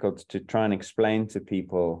difficult to try and explain to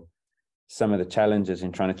people some of the challenges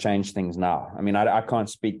in trying to change things now. I mean, I can't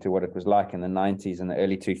speak to what it was like in the 90s and the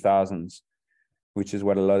early 2000s, which is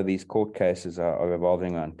what a lot of these court cases are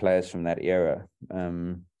revolving on, players from that era.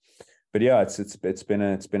 But yeah, it's been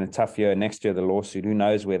a tough year. Next year, the lawsuit, who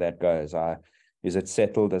knows where that goes? Is it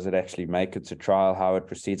settled? Does it actually make it to trial? How it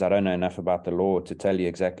proceeds? I don't know enough about the law to tell you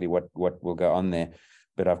exactly what will go on there,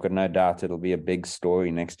 but I've got no doubt it'll be a big story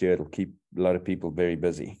next year. It'll keep a lot of people very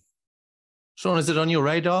busy. Sean, is it on your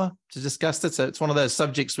radar to discuss it? So it's one of those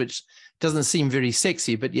subjects which doesn't seem very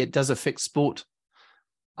sexy, but yet does affect sport.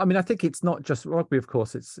 I mean, I think it's not just rugby, of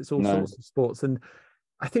course. It's all sorts of sports. And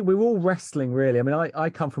I think we're all wrestling, really. I mean, I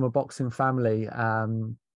come from a boxing family.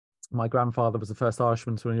 My grandfather was the first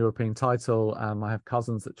Irishman to win a European title. I have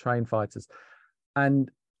cousins that train fighters.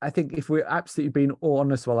 And I think if we're absolutely being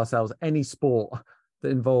honest with ourselves, any sport that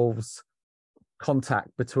involves contact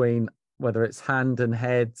between, whether it's hand and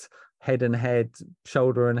head and head,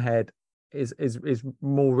 shoulder and head, is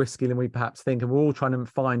more risky than we perhaps think. And we're all trying to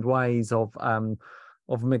find ways of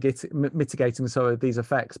mitigating some of these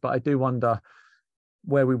effects. But I do wonder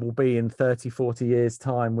where we will be in 30, 40 years'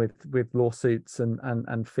 time with lawsuits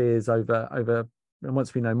and fears over, and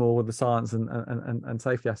once we know more of the science and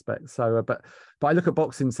safety aspects. So, but I look at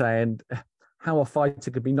boxing saying how a fighter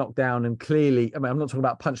could be knocked down and clearly, I mean, I'm not talking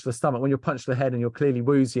about punch to the stomach, when you're punched to the head and you're clearly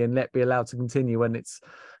woozy and be allowed to continue when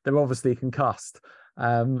they're obviously concussed.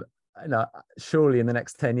 Surely in the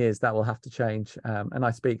next 10 years that will have to change. And I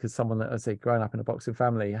speak as someone that, I say, grown up in a boxing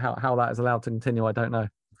family. How that is allowed to continue, I don't know.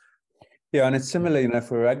 Yeah, and it's similar,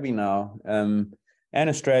 for rugby now. and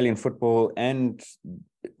Australian football and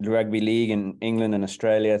the rugby league in England and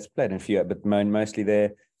Australia. It's played in a few, but mostly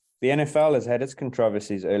there. The NFL has had its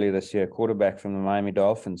controversies earlier this year. Quarterback from the Miami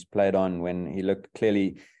Dolphins played on when he looked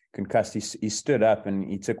clearly concussed. He stood up and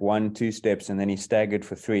he took 1-2 steps and then he staggered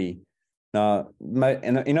for 3. Now,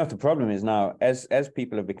 and you know what the problem is now, as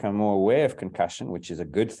people have become more aware of concussion, which is a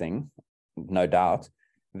good thing, no doubt,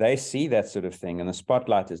 they see that sort of thing and the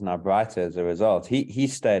spotlight is now brighter as a result. He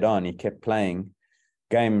stayed on, he kept playing.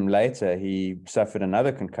 Game later, he suffered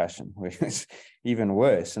another concussion, which was even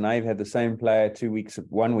worse. And I've had the same player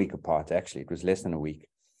 1 week apart, actually. It was less than a week.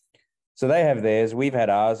 So they have theirs. We've had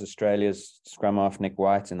ours, Australia's scrum half Nick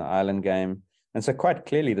White in the Ireland game. And so quite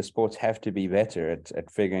clearly, the sports have to be better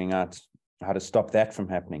at figuring out how to stop that from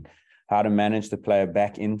happening, how to manage the player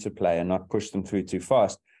back into play and not push them through too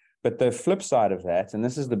fast. But the flip side of that, and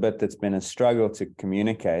this is the bit that's been a struggle to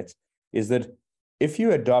communicate, is that if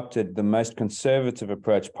you adopted the most conservative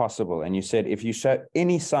approach possible and you said, if you show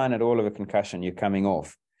any sign at all of a concussion, you're coming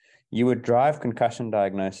off, you would drive concussion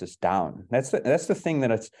diagnosis down. That's the thing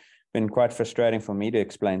that it's been quite frustrating for me to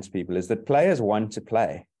explain to people, is that players want to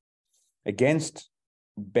play against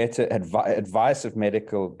better advice of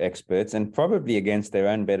medical experts and probably against their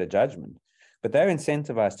own better judgment. But they're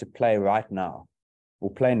incentivized to play right now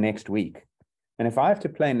or play next week. And if I have to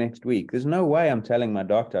play next week, there's no way I'm telling my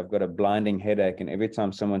doctor I've got a blinding headache and every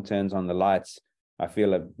time someone turns on the lights, I feel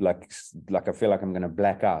like I'm going to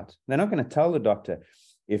black out. They're not going to tell the doctor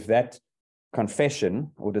if that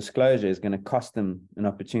confession or disclosure is going to cost them an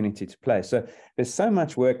opportunity to play. So there's so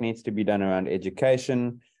much work needs to be done around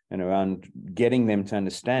education and around getting them to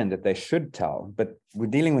understand that they should tell. But we're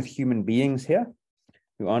dealing with human beings here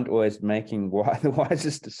who aren't always making the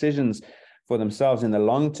wisest decisions for themselves in the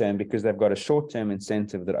long term because they've got a short-term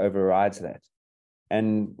incentive that overrides that.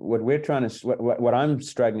 And what I'm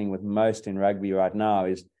struggling with most in rugby right now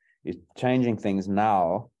is changing things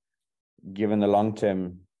now, given the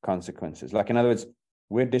long-term consequences. Like, in other words,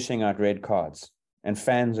 we're dishing out red cards and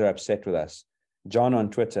fans are upset with us. John on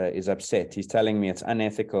Twitter is upset. He's telling me it's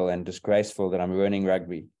unethical and disgraceful that I'm ruining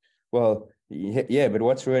rugby. Well, yeah, but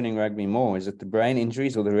what's ruining rugby more? Is it the brain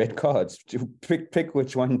injuries or the red cards? Pick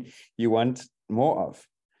which one you want more of.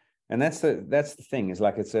 And that's the thing. Is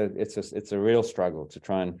like it's a real struggle to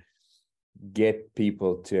try and get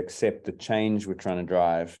people to accept the change we're trying to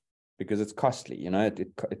drive, because it's costly. You know,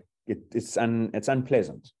 it's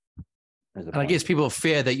unpleasant. And I guess people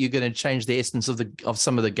fear that you're going to change the essence of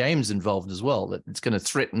some of the games involved as well, that it's going to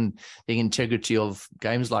threaten the integrity of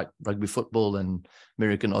games like rugby football and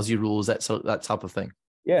American Aussie rules, that type of thing.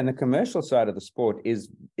 Yeah, and the commercial side of the sport is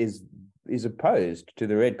opposed to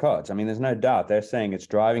the red cards. I mean, there's no doubt. They're saying it's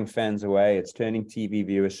driving fans away, it's turning TV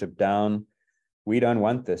viewership down. We don't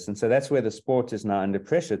want this. And so that's where the sport is now under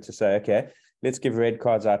pressure to say, okay, let's give red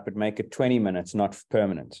cards out, but make it 20 minutes, not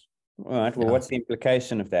permanent. All right. Well, what's the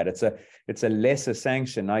implication of that? It's a lesser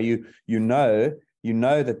sanction. Now you know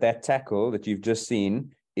that tackle that you've just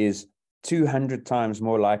seen is 200 times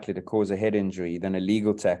more likely to cause a head injury than a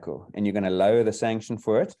legal tackle, and you're going to lower the sanction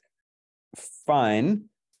for it. Fine,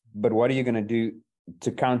 but what are you going to do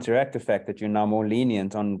to counteract the fact that you're now more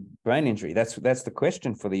lenient on brain injury? That's the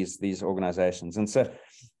question for these organizations, and so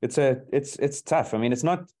it's tough. I mean, it's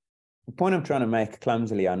not. The point I'm trying to make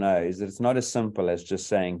clumsily, I know, is that it's not as simple as just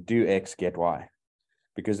saying, do X, get Y.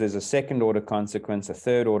 Because there's a second order consequence, a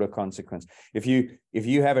third order consequence. If you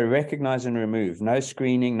have a recognize and remove, no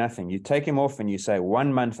screening, nothing, you take him off and you say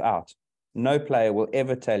 1 month out, no player will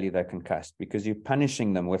ever tell you they're concussed because you're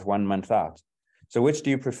punishing them with 1 month out. So which do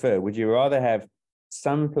you prefer? Would you rather have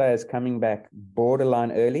some players coming back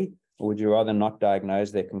borderline early, or would you rather not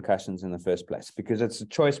diagnose their concussions in the first place? Because it's a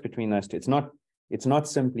choice between those two. It's not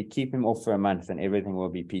simply keep him off for a month and everything will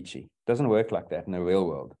be peachy. It doesn't work like that in the real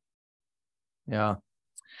world. Yeah,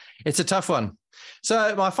 it's a tough one.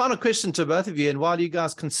 So my final question to both of you, and while you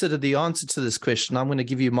guys consider the answer to this question, I'm going to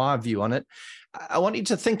give you my view on it. I want you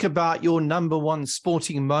to think about your number one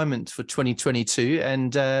sporting moment for 2022.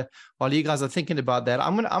 And while you guys are thinking about that,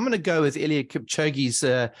 I'm going to go with Eliud Kipchoge's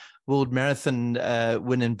World Marathon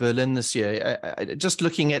win in Berlin this year. Just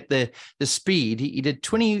looking at the speed, he did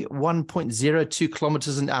 21.02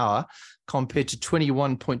 kilometers an hour compared to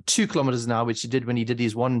 21.2 kilometers an hour, which he did when he did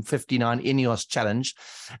his 1:59 Ineos challenge.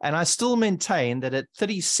 And I still maintain that at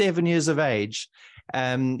 37 years of age,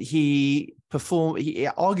 he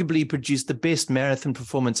arguably produced the best marathon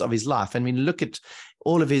performance of his life. I mean, look at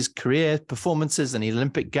all of his career performances and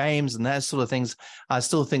Olympic Games and that sort of things, I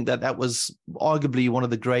still think that was arguably one of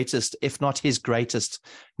the greatest, if not his greatest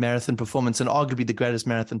marathon performance, and arguably the greatest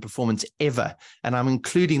marathon performance ever. And I'm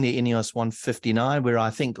including the Ineos 159, where I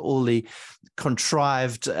think all the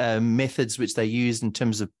contrived methods which they used in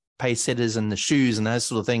terms of pace setters and the shoes and those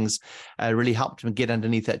sort of things really helped him get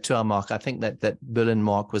underneath that 2 hour mark. I think that Berlin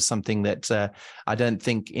mark was something that I don't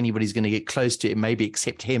think anybody's going to get close to, maybe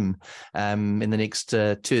except him in the next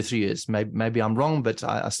 2 or 3 years. Maybe I'm wrong, but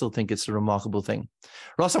I still think it's a remarkable thing.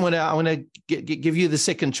 Ross, I'm going to give you the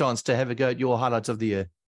second chance to have a go at your highlights of the year.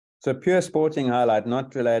 So pure sporting highlight,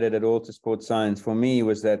 not related at all to sports science, for me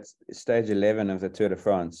was that stage 11 of the Tour de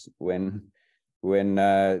France when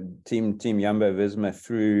Team Jumbo-Visma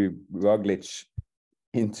threw Roglic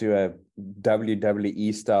into a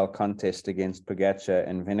WWE-style contest against Pogačar,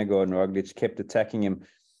 and Vingegaard and Roglic kept attacking him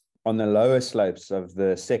on the lower slopes of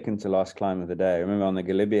the second-to-last climb of the day. Remember, on the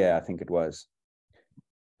Galibier, I think it was.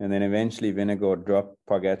 And then eventually Vingegaard dropped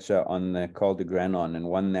Pogačar on the Col de Granon and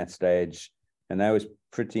won that stage. And that was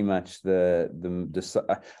pretty much the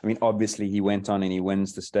I mean, obviously he went on and he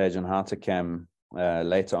wins the stage on Hautacam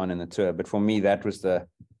later on in the Tour, but for me that was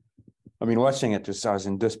watching it, I was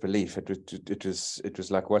in disbelief. It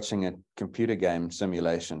was like watching a computer game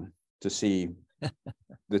simulation to see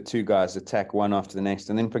the two guys attack one after the next,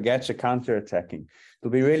 and then Pogačar counter-attacking.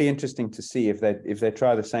 It'll be really interesting to see if they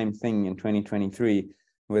try the same thing in 2023,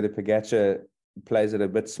 whether Pogačar plays it a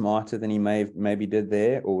bit smarter than he maybe did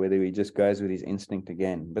there, or whether he just goes with his instinct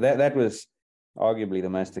again. But that was arguably the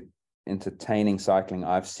most entertaining cycling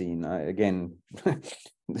I've seen. Again,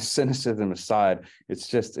 the cynicism aside,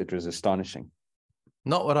 it was astonishing.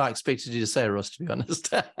 Not what I expected you to say, Ross, to be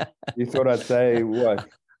honest. You thought I'd say what?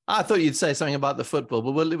 I thought you'd say something about the football,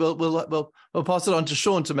 but we'll pass it on to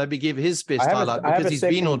Sean to maybe give his best highlight, because he's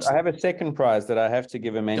been on. I have a second prize that I have to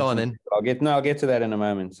give a mention. Go on then. I'll get to that in a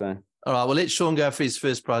moment. So all right, well, let Sean go for his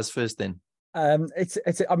first prize first then. I'll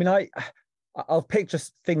pick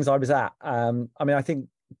just things I was at. I think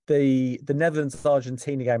the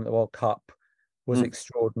Netherlands-Argentina game at the World Cup was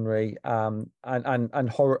extraordinary and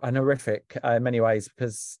horrific in many ways,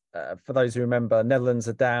 because for those who remember, Netherlands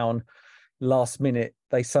are down last minute.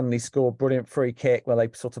 They suddenly score a brilliant free kick where they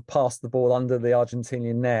sort of pass the ball under the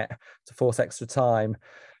Argentinian net to force extra time.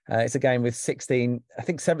 It's a game with 17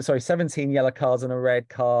 yellow cards and a red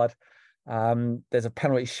card. There's a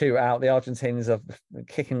penalty shootout. The Argentines are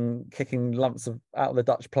kicking lumps out of the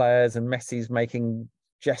Dutch players, and Messi's making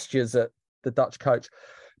gestures at the Dutch coach.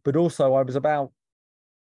 But also I was about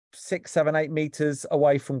 6, 7, 8 meters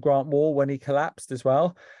away from Grant Wall when he collapsed as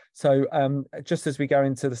well. So just as we go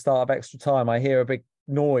into the start of extra time, I hear a big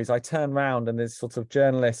noise. I turn around and there's sort of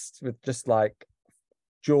journalists with just like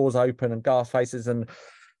jaws open and ghast faces, and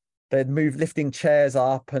they'd move lifting chairs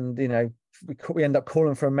up, and we end up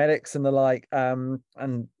calling for medics and the like, and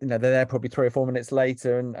they're there probably 3 or 4 minutes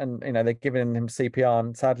later, and they're giving him CPR,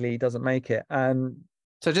 and sadly he doesn't make it. And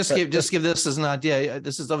so just give this as an idea.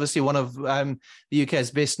 This is obviously one of the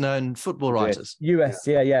UK's best known football writers. US,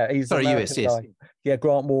 yeah. He's sorry, US, yes. Yeah,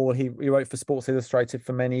 Grant Wall. He wrote for Sports Illustrated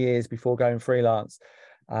for many years before going freelance.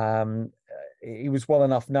 He was well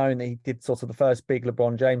enough known that he did sort of the first big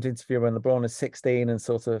LeBron James interview when LeBron is 16 and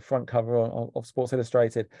sort of front cover of Sports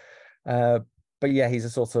Illustrated. But yeah, he's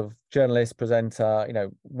a sort of journalist,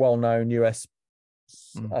 presenter, well-known US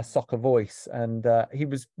soccer voice. And he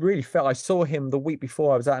was really fit. I saw him the week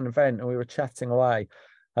before. I was at an event and we were chatting away.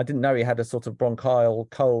 I didn't know he had a sort of bronchial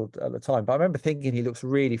cold at the time, but I remember thinking he looks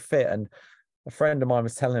really fit. And a friend of mine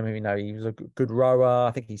was telling him, he was a good rower.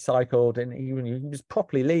 I think he cycled, and he was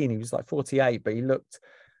properly lean. He was like 48, but he looked,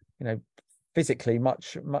 physically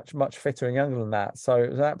much fitter and younger than that. So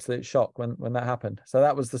it was an absolute shock when that happened. So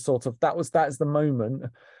that was that's the moment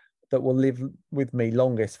that will live with me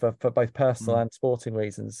longest for both personal and sporting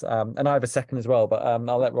reasons. And I have a second as well, but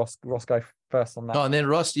I'll let Ross go first on that. Oh, and then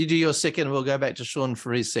Ross, you do your second. We'll go back to Sean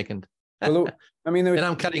for his second. Well, then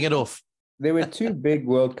I'm cutting it off. There were 2 big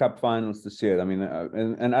World Cup finals this year.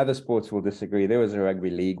 And other sports will disagree. There was a rugby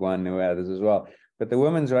league one, there were others as well. But the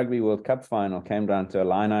Women's Rugby World Cup final came down to a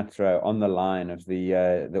line-out throw on the line of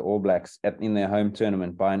the All Blacks in their home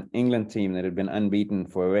tournament by an England team that had been unbeaten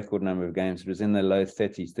for a record number of games. It was in the low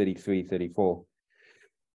 30s, 33, 34.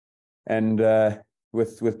 And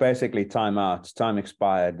with basically time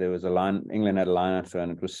expired, there was England had a line-out throw,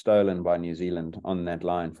 and it was stolen by New Zealand on that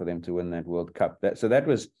line for them to win that World Cup. That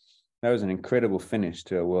was an incredible finish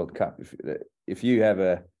to a World Cup. If you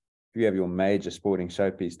have your major sporting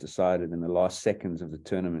showpiece decided in the last seconds of the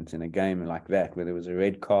tournament in a game like that, where there was a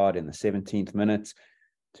red card in the 17th minute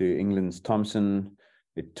to England's Thompson,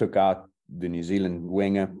 it took out the New Zealand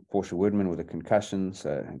winger, Portia Woodman, with a concussion.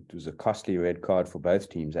 So it was a costly red card for both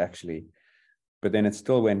teams, actually. But then it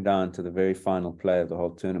still went down to the very final play of the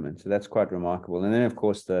whole tournament. So that's quite remarkable. And then, of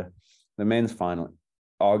course, the men's final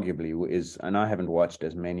arguably is, and I haven't watched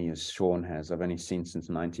as many as Sean has. I've only seen since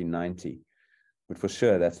 1990. But for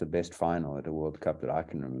sure, that's the best final at a World Cup that I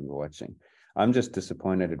can remember watching. I'm just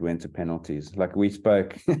disappointed it went to penalties. Like we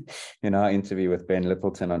spoke in our interview with Ben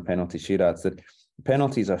Littleton on penalty shootouts, that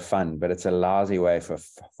penalties are fun, but it's a lousy way for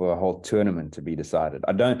a whole tournament to be decided.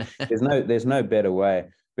 There's no better way.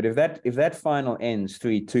 But if that final ends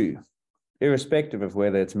 3-2, irrespective of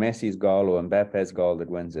whether it's Messi's goal or Mbappe's goal that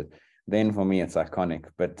wins it, then for me it's iconic.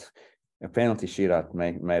 But a penalty shootout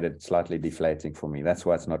made it slightly deflating for me. That's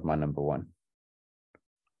why it's not my number one.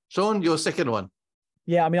 Sean, your second one.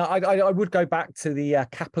 Yeah, I mean, I would go back to the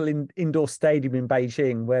Kapel Indoor Stadium in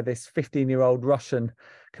Beijing, where this 15-year-old Russian,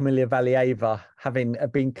 Kamila Valieva, having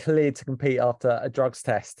been cleared to compete after a drugs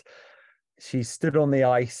test, she stood on the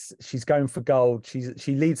ice. She's going for gold.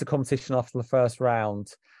 She leads the competition after the first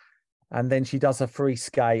round, and then she does her free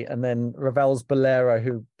skate. And then Revels Bolero,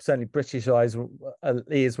 who certainly British ears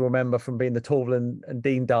will remember from being the Torvill and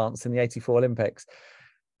Dean dance in the '84 Olympics,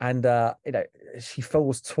 and she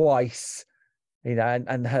falls twice.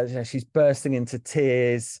 And her, she's bursting into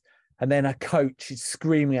tears. And then her coach is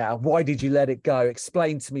screaming at her, "Why did you let it go?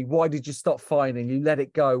 Explain to me. Why did you stop fighting? You let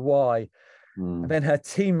it go. Why?" And then her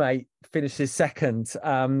teammate finishes second.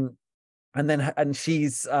 And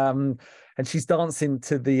she's dancing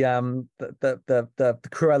to the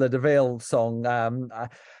Cruella de Vil song,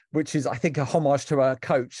 which is, I think, a homage to her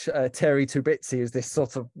coach, Terry Tubitsi, who's this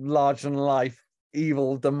sort of larger than life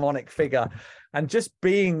evil demonic figure. And just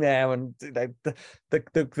being there, and the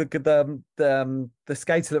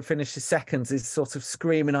skater that finishes second is sort of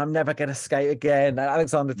screaming, "I'm never going to skate again." And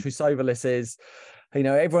Alexander Trusovalis is,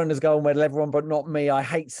 everyone is going well, everyone but not me. I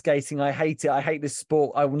hate skating. I hate it. I hate this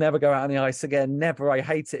sport. I will never go out on the ice again. Never. I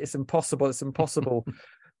hate it. It's impossible. It's impossible.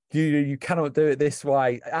 You cannot do it this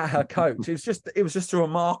way. At her coach, it was just a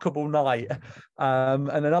remarkable night. And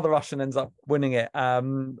another Russian ends up winning it.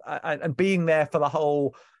 And being there for the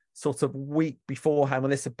whole sort of week beforehand when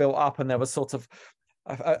this had built up, and there was sort of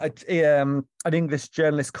an English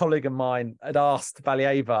journalist colleague of mine had asked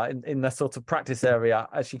Valieva in the sort of practice area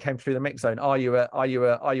as she came through the mix zone, "Are you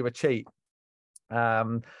a cheat?"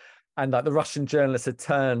 And like the Russian journalist had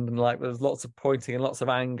turned, and like there was lots of pointing and lots of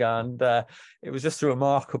anger, and it was just a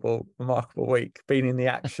remarkable week. Being in the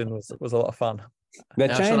action was a lot of fun. They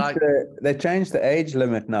changed the age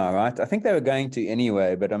limit now, right? I think they were going to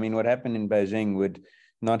anyway, but I mean, what happened in Beijing would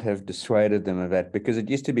not have dissuaded them of that, because it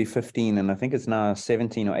used to be 15 and I think it's now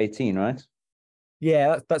 17 or 18, right?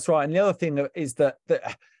 Yeah, that's right. And the other thing is that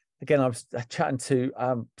again, I was chatting to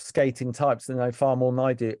skating types that know far more than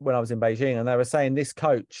I do when I was in Beijing, and they were saying this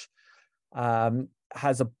coach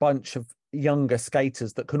has a bunch of younger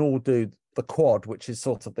skaters that can all do the quad, which is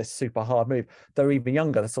sort of this super hard move. They're even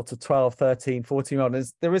younger. They're sort of 12, 13, 14-year-old.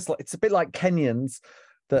 It's a bit like Kenyans,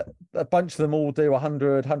 that a bunch of them all do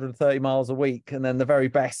 100, 130 miles a week. And then the very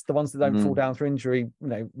best, the ones that don't fall down through injury,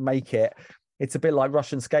 make it. It's a bit like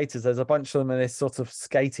Russian skaters. There's a bunch of them in this sort of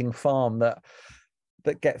skating farm that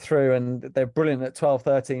get through, and they're brilliant at 12,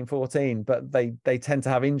 13, 14, but they tend to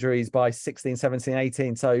have injuries by 16, 17,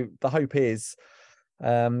 18. So the hope is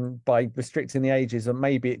by restricting the ages, and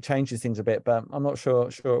maybe it changes things a bit, but I'm not sure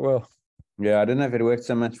it will. Yeah, I don't know if it worked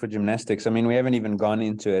so much for gymnastics. I mean, we haven't even gone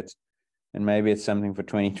into it. And maybe it's something for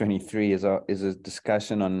 2023 is a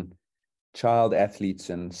discussion on child athletes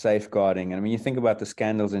and safeguarding. And I mean, you think about the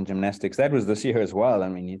scandals in gymnastics, that was this year as well. I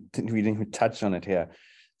mean, we didn't even touch on it here.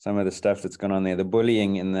 Some of the stuff that's gone on there, the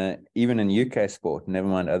bullying even in UK sport, never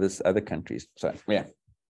mind other countries. So yeah.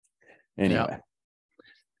 Anyway. Yeah.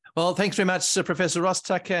 Well, thanks very much, Professor Ross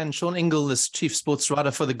Tucker and Sean Ingle, this chief sports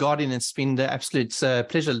writer for The Guardian. It's been an absolute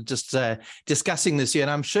pleasure just discussing this year.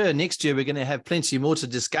 And I'm sure next year we're going to have plenty more to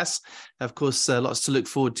discuss. Of course, lots to look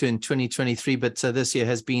forward to in 2023. But this year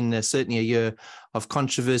has been certainly a year of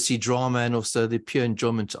controversy, drama, and also the pure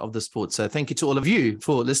enjoyment of the sport. So thank you to all of you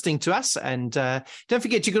for listening to us. And don't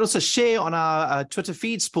forget, you can also share on our Twitter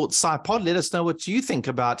feed, Sports SciPod. Let us know what you think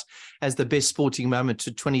about as the best sporting moment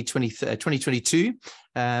to 2022.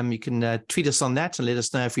 You can tweet us on that and let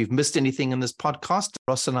us know if we've missed anything in this podcast.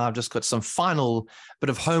 Ross and I have just got some final bit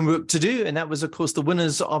of homework to do. And that was, of course, the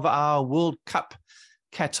winners of our World Cup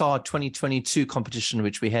Qatar 2022 competition,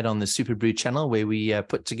 which we had on the Super Brew channel, where we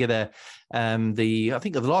put together I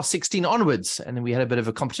think of the last 16 onwards. And then we had a bit of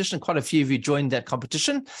a competition. Quite a few of you joined that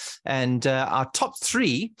competition. And our top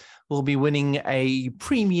 3 will be winning a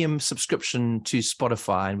premium subscription to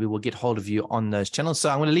Spotify, and we will get hold of you on those channels. So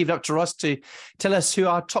I'm going to leave it up to Ross to tell us who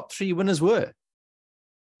our top 3 winners were.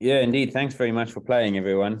 Yeah, indeed. Thanks very much for playing,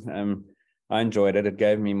 everyone. I enjoyed it. It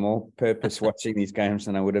gave me more purpose watching these games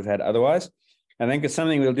than I would have had otherwise. I think it's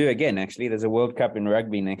something we'll do again, actually. There's a World Cup in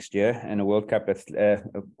rugby next year and a World Cup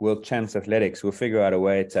World Champs Athletics. We'll figure out a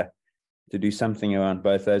way to do something around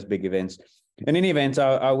both those big events. In any event,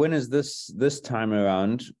 our winners this time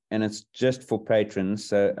around, and it's just for patrons.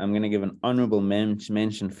 So I'm going to give an honorable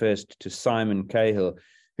mention first to Simon Cahill,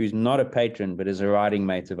 who's not a patron, but is a riding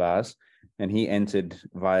mate of ours. And he entered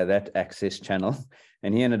via that access channel,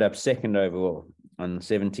 and he ended up second overall on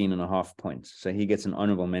 17.5 points. So he gets an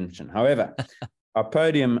honorable mention. However, our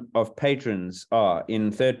podium of patrons are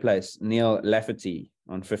in third place, Neil Lafferty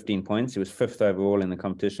on 15 points. He was 5th overall in the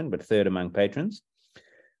competition, but 3rd among patrons.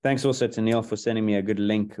 Thanks also to Neil for sending me a good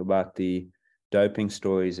link about the doping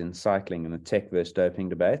stories in cycling and the tech versus doping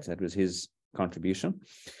debate. That was his contribution.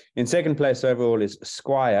 In second place overall is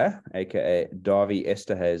Squire, aka Davy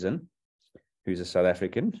Esterhuizen, who's a South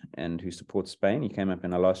African and who supports Spain. He came up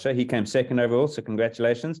in our last show. He came 2nd overall, so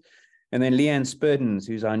congratulations. And then Leanne Spurdens,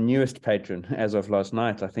 who's our newest patron as of last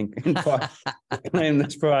night, I think, in part, claimed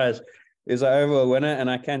this prize, is our overall winner. And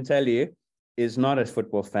I can tell you, is not a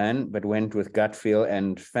football fan, but went with gut feel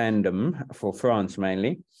and fandom for France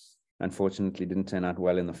mainly. Unfortunately, didn't turn out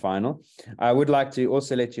well in the final. I would like to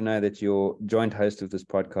also let you know that your joint host of this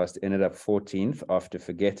podcast ended up 14th after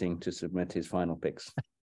forgetting to submit his final picks.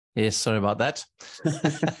 Yes, sorry about that.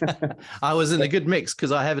 I was in a good mix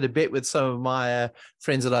because I have a bet with some of my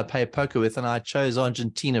friends that I play poker with, and I chose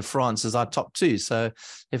Argentina, France as our top 2. So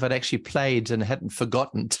if I'd actually played and hadn't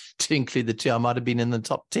forgotten to include the 2, I might have been in the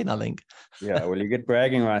top 10, I think. Yeah, well, you get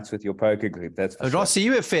bragging rights with your poker group. That's for Ross, sure.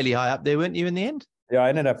 You were fairly high up there, weren't you, in the end? Yeah, I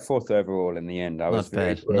ended up 4th overall in the end. I was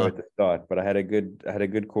very poor at the start, but I had a good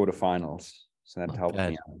quarterfinals, so that helped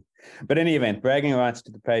me out. But in any event, bragging rights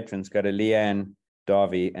to the patrons go to Leanne,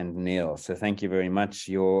 Davy, and Neil. So thank you very much.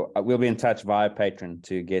 We'll be in touch via Patreon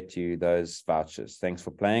to get you those vouchers. Thanks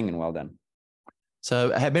for playing and well done. So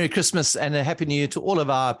Merry Christmas and a Happy New Year to all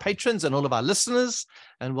of our patrons and all of our listeners,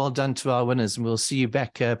 and well done to our winners. And we'll see you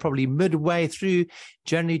back probably midway through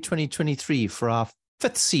January 2023 for our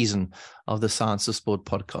 5th season of the Science of Sport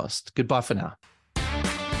podcast. Goodbye for now.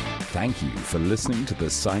 Thank you for listening to the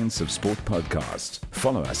Science of Sport podcast.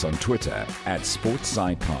 Follow us on Twitter at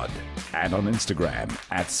SportsSciPod and on Instagram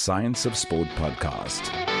at Science of Sport Podcast.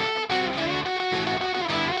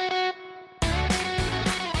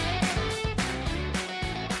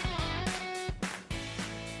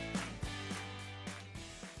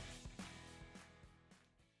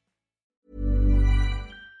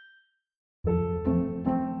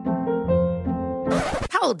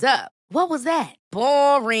 Hold up. What was that?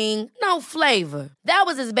 Boring. No flavor. That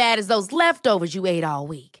was as bad as those leftovers you ate all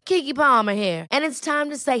week. Keke Palmer here, and it's time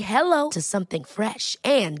to say hello to something fresh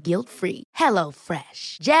and guilt-free.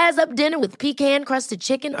 HelloFresh. Jazz up dinner with pecan-crusted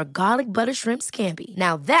chicken or garlic butter shrimp scampi.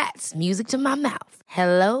 Now that's music to my mouth.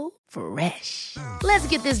 HelloFresh. Let's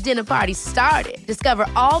get this dinner party started. Discover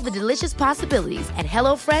all the delicious possibilities at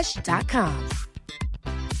HelloFresh.com.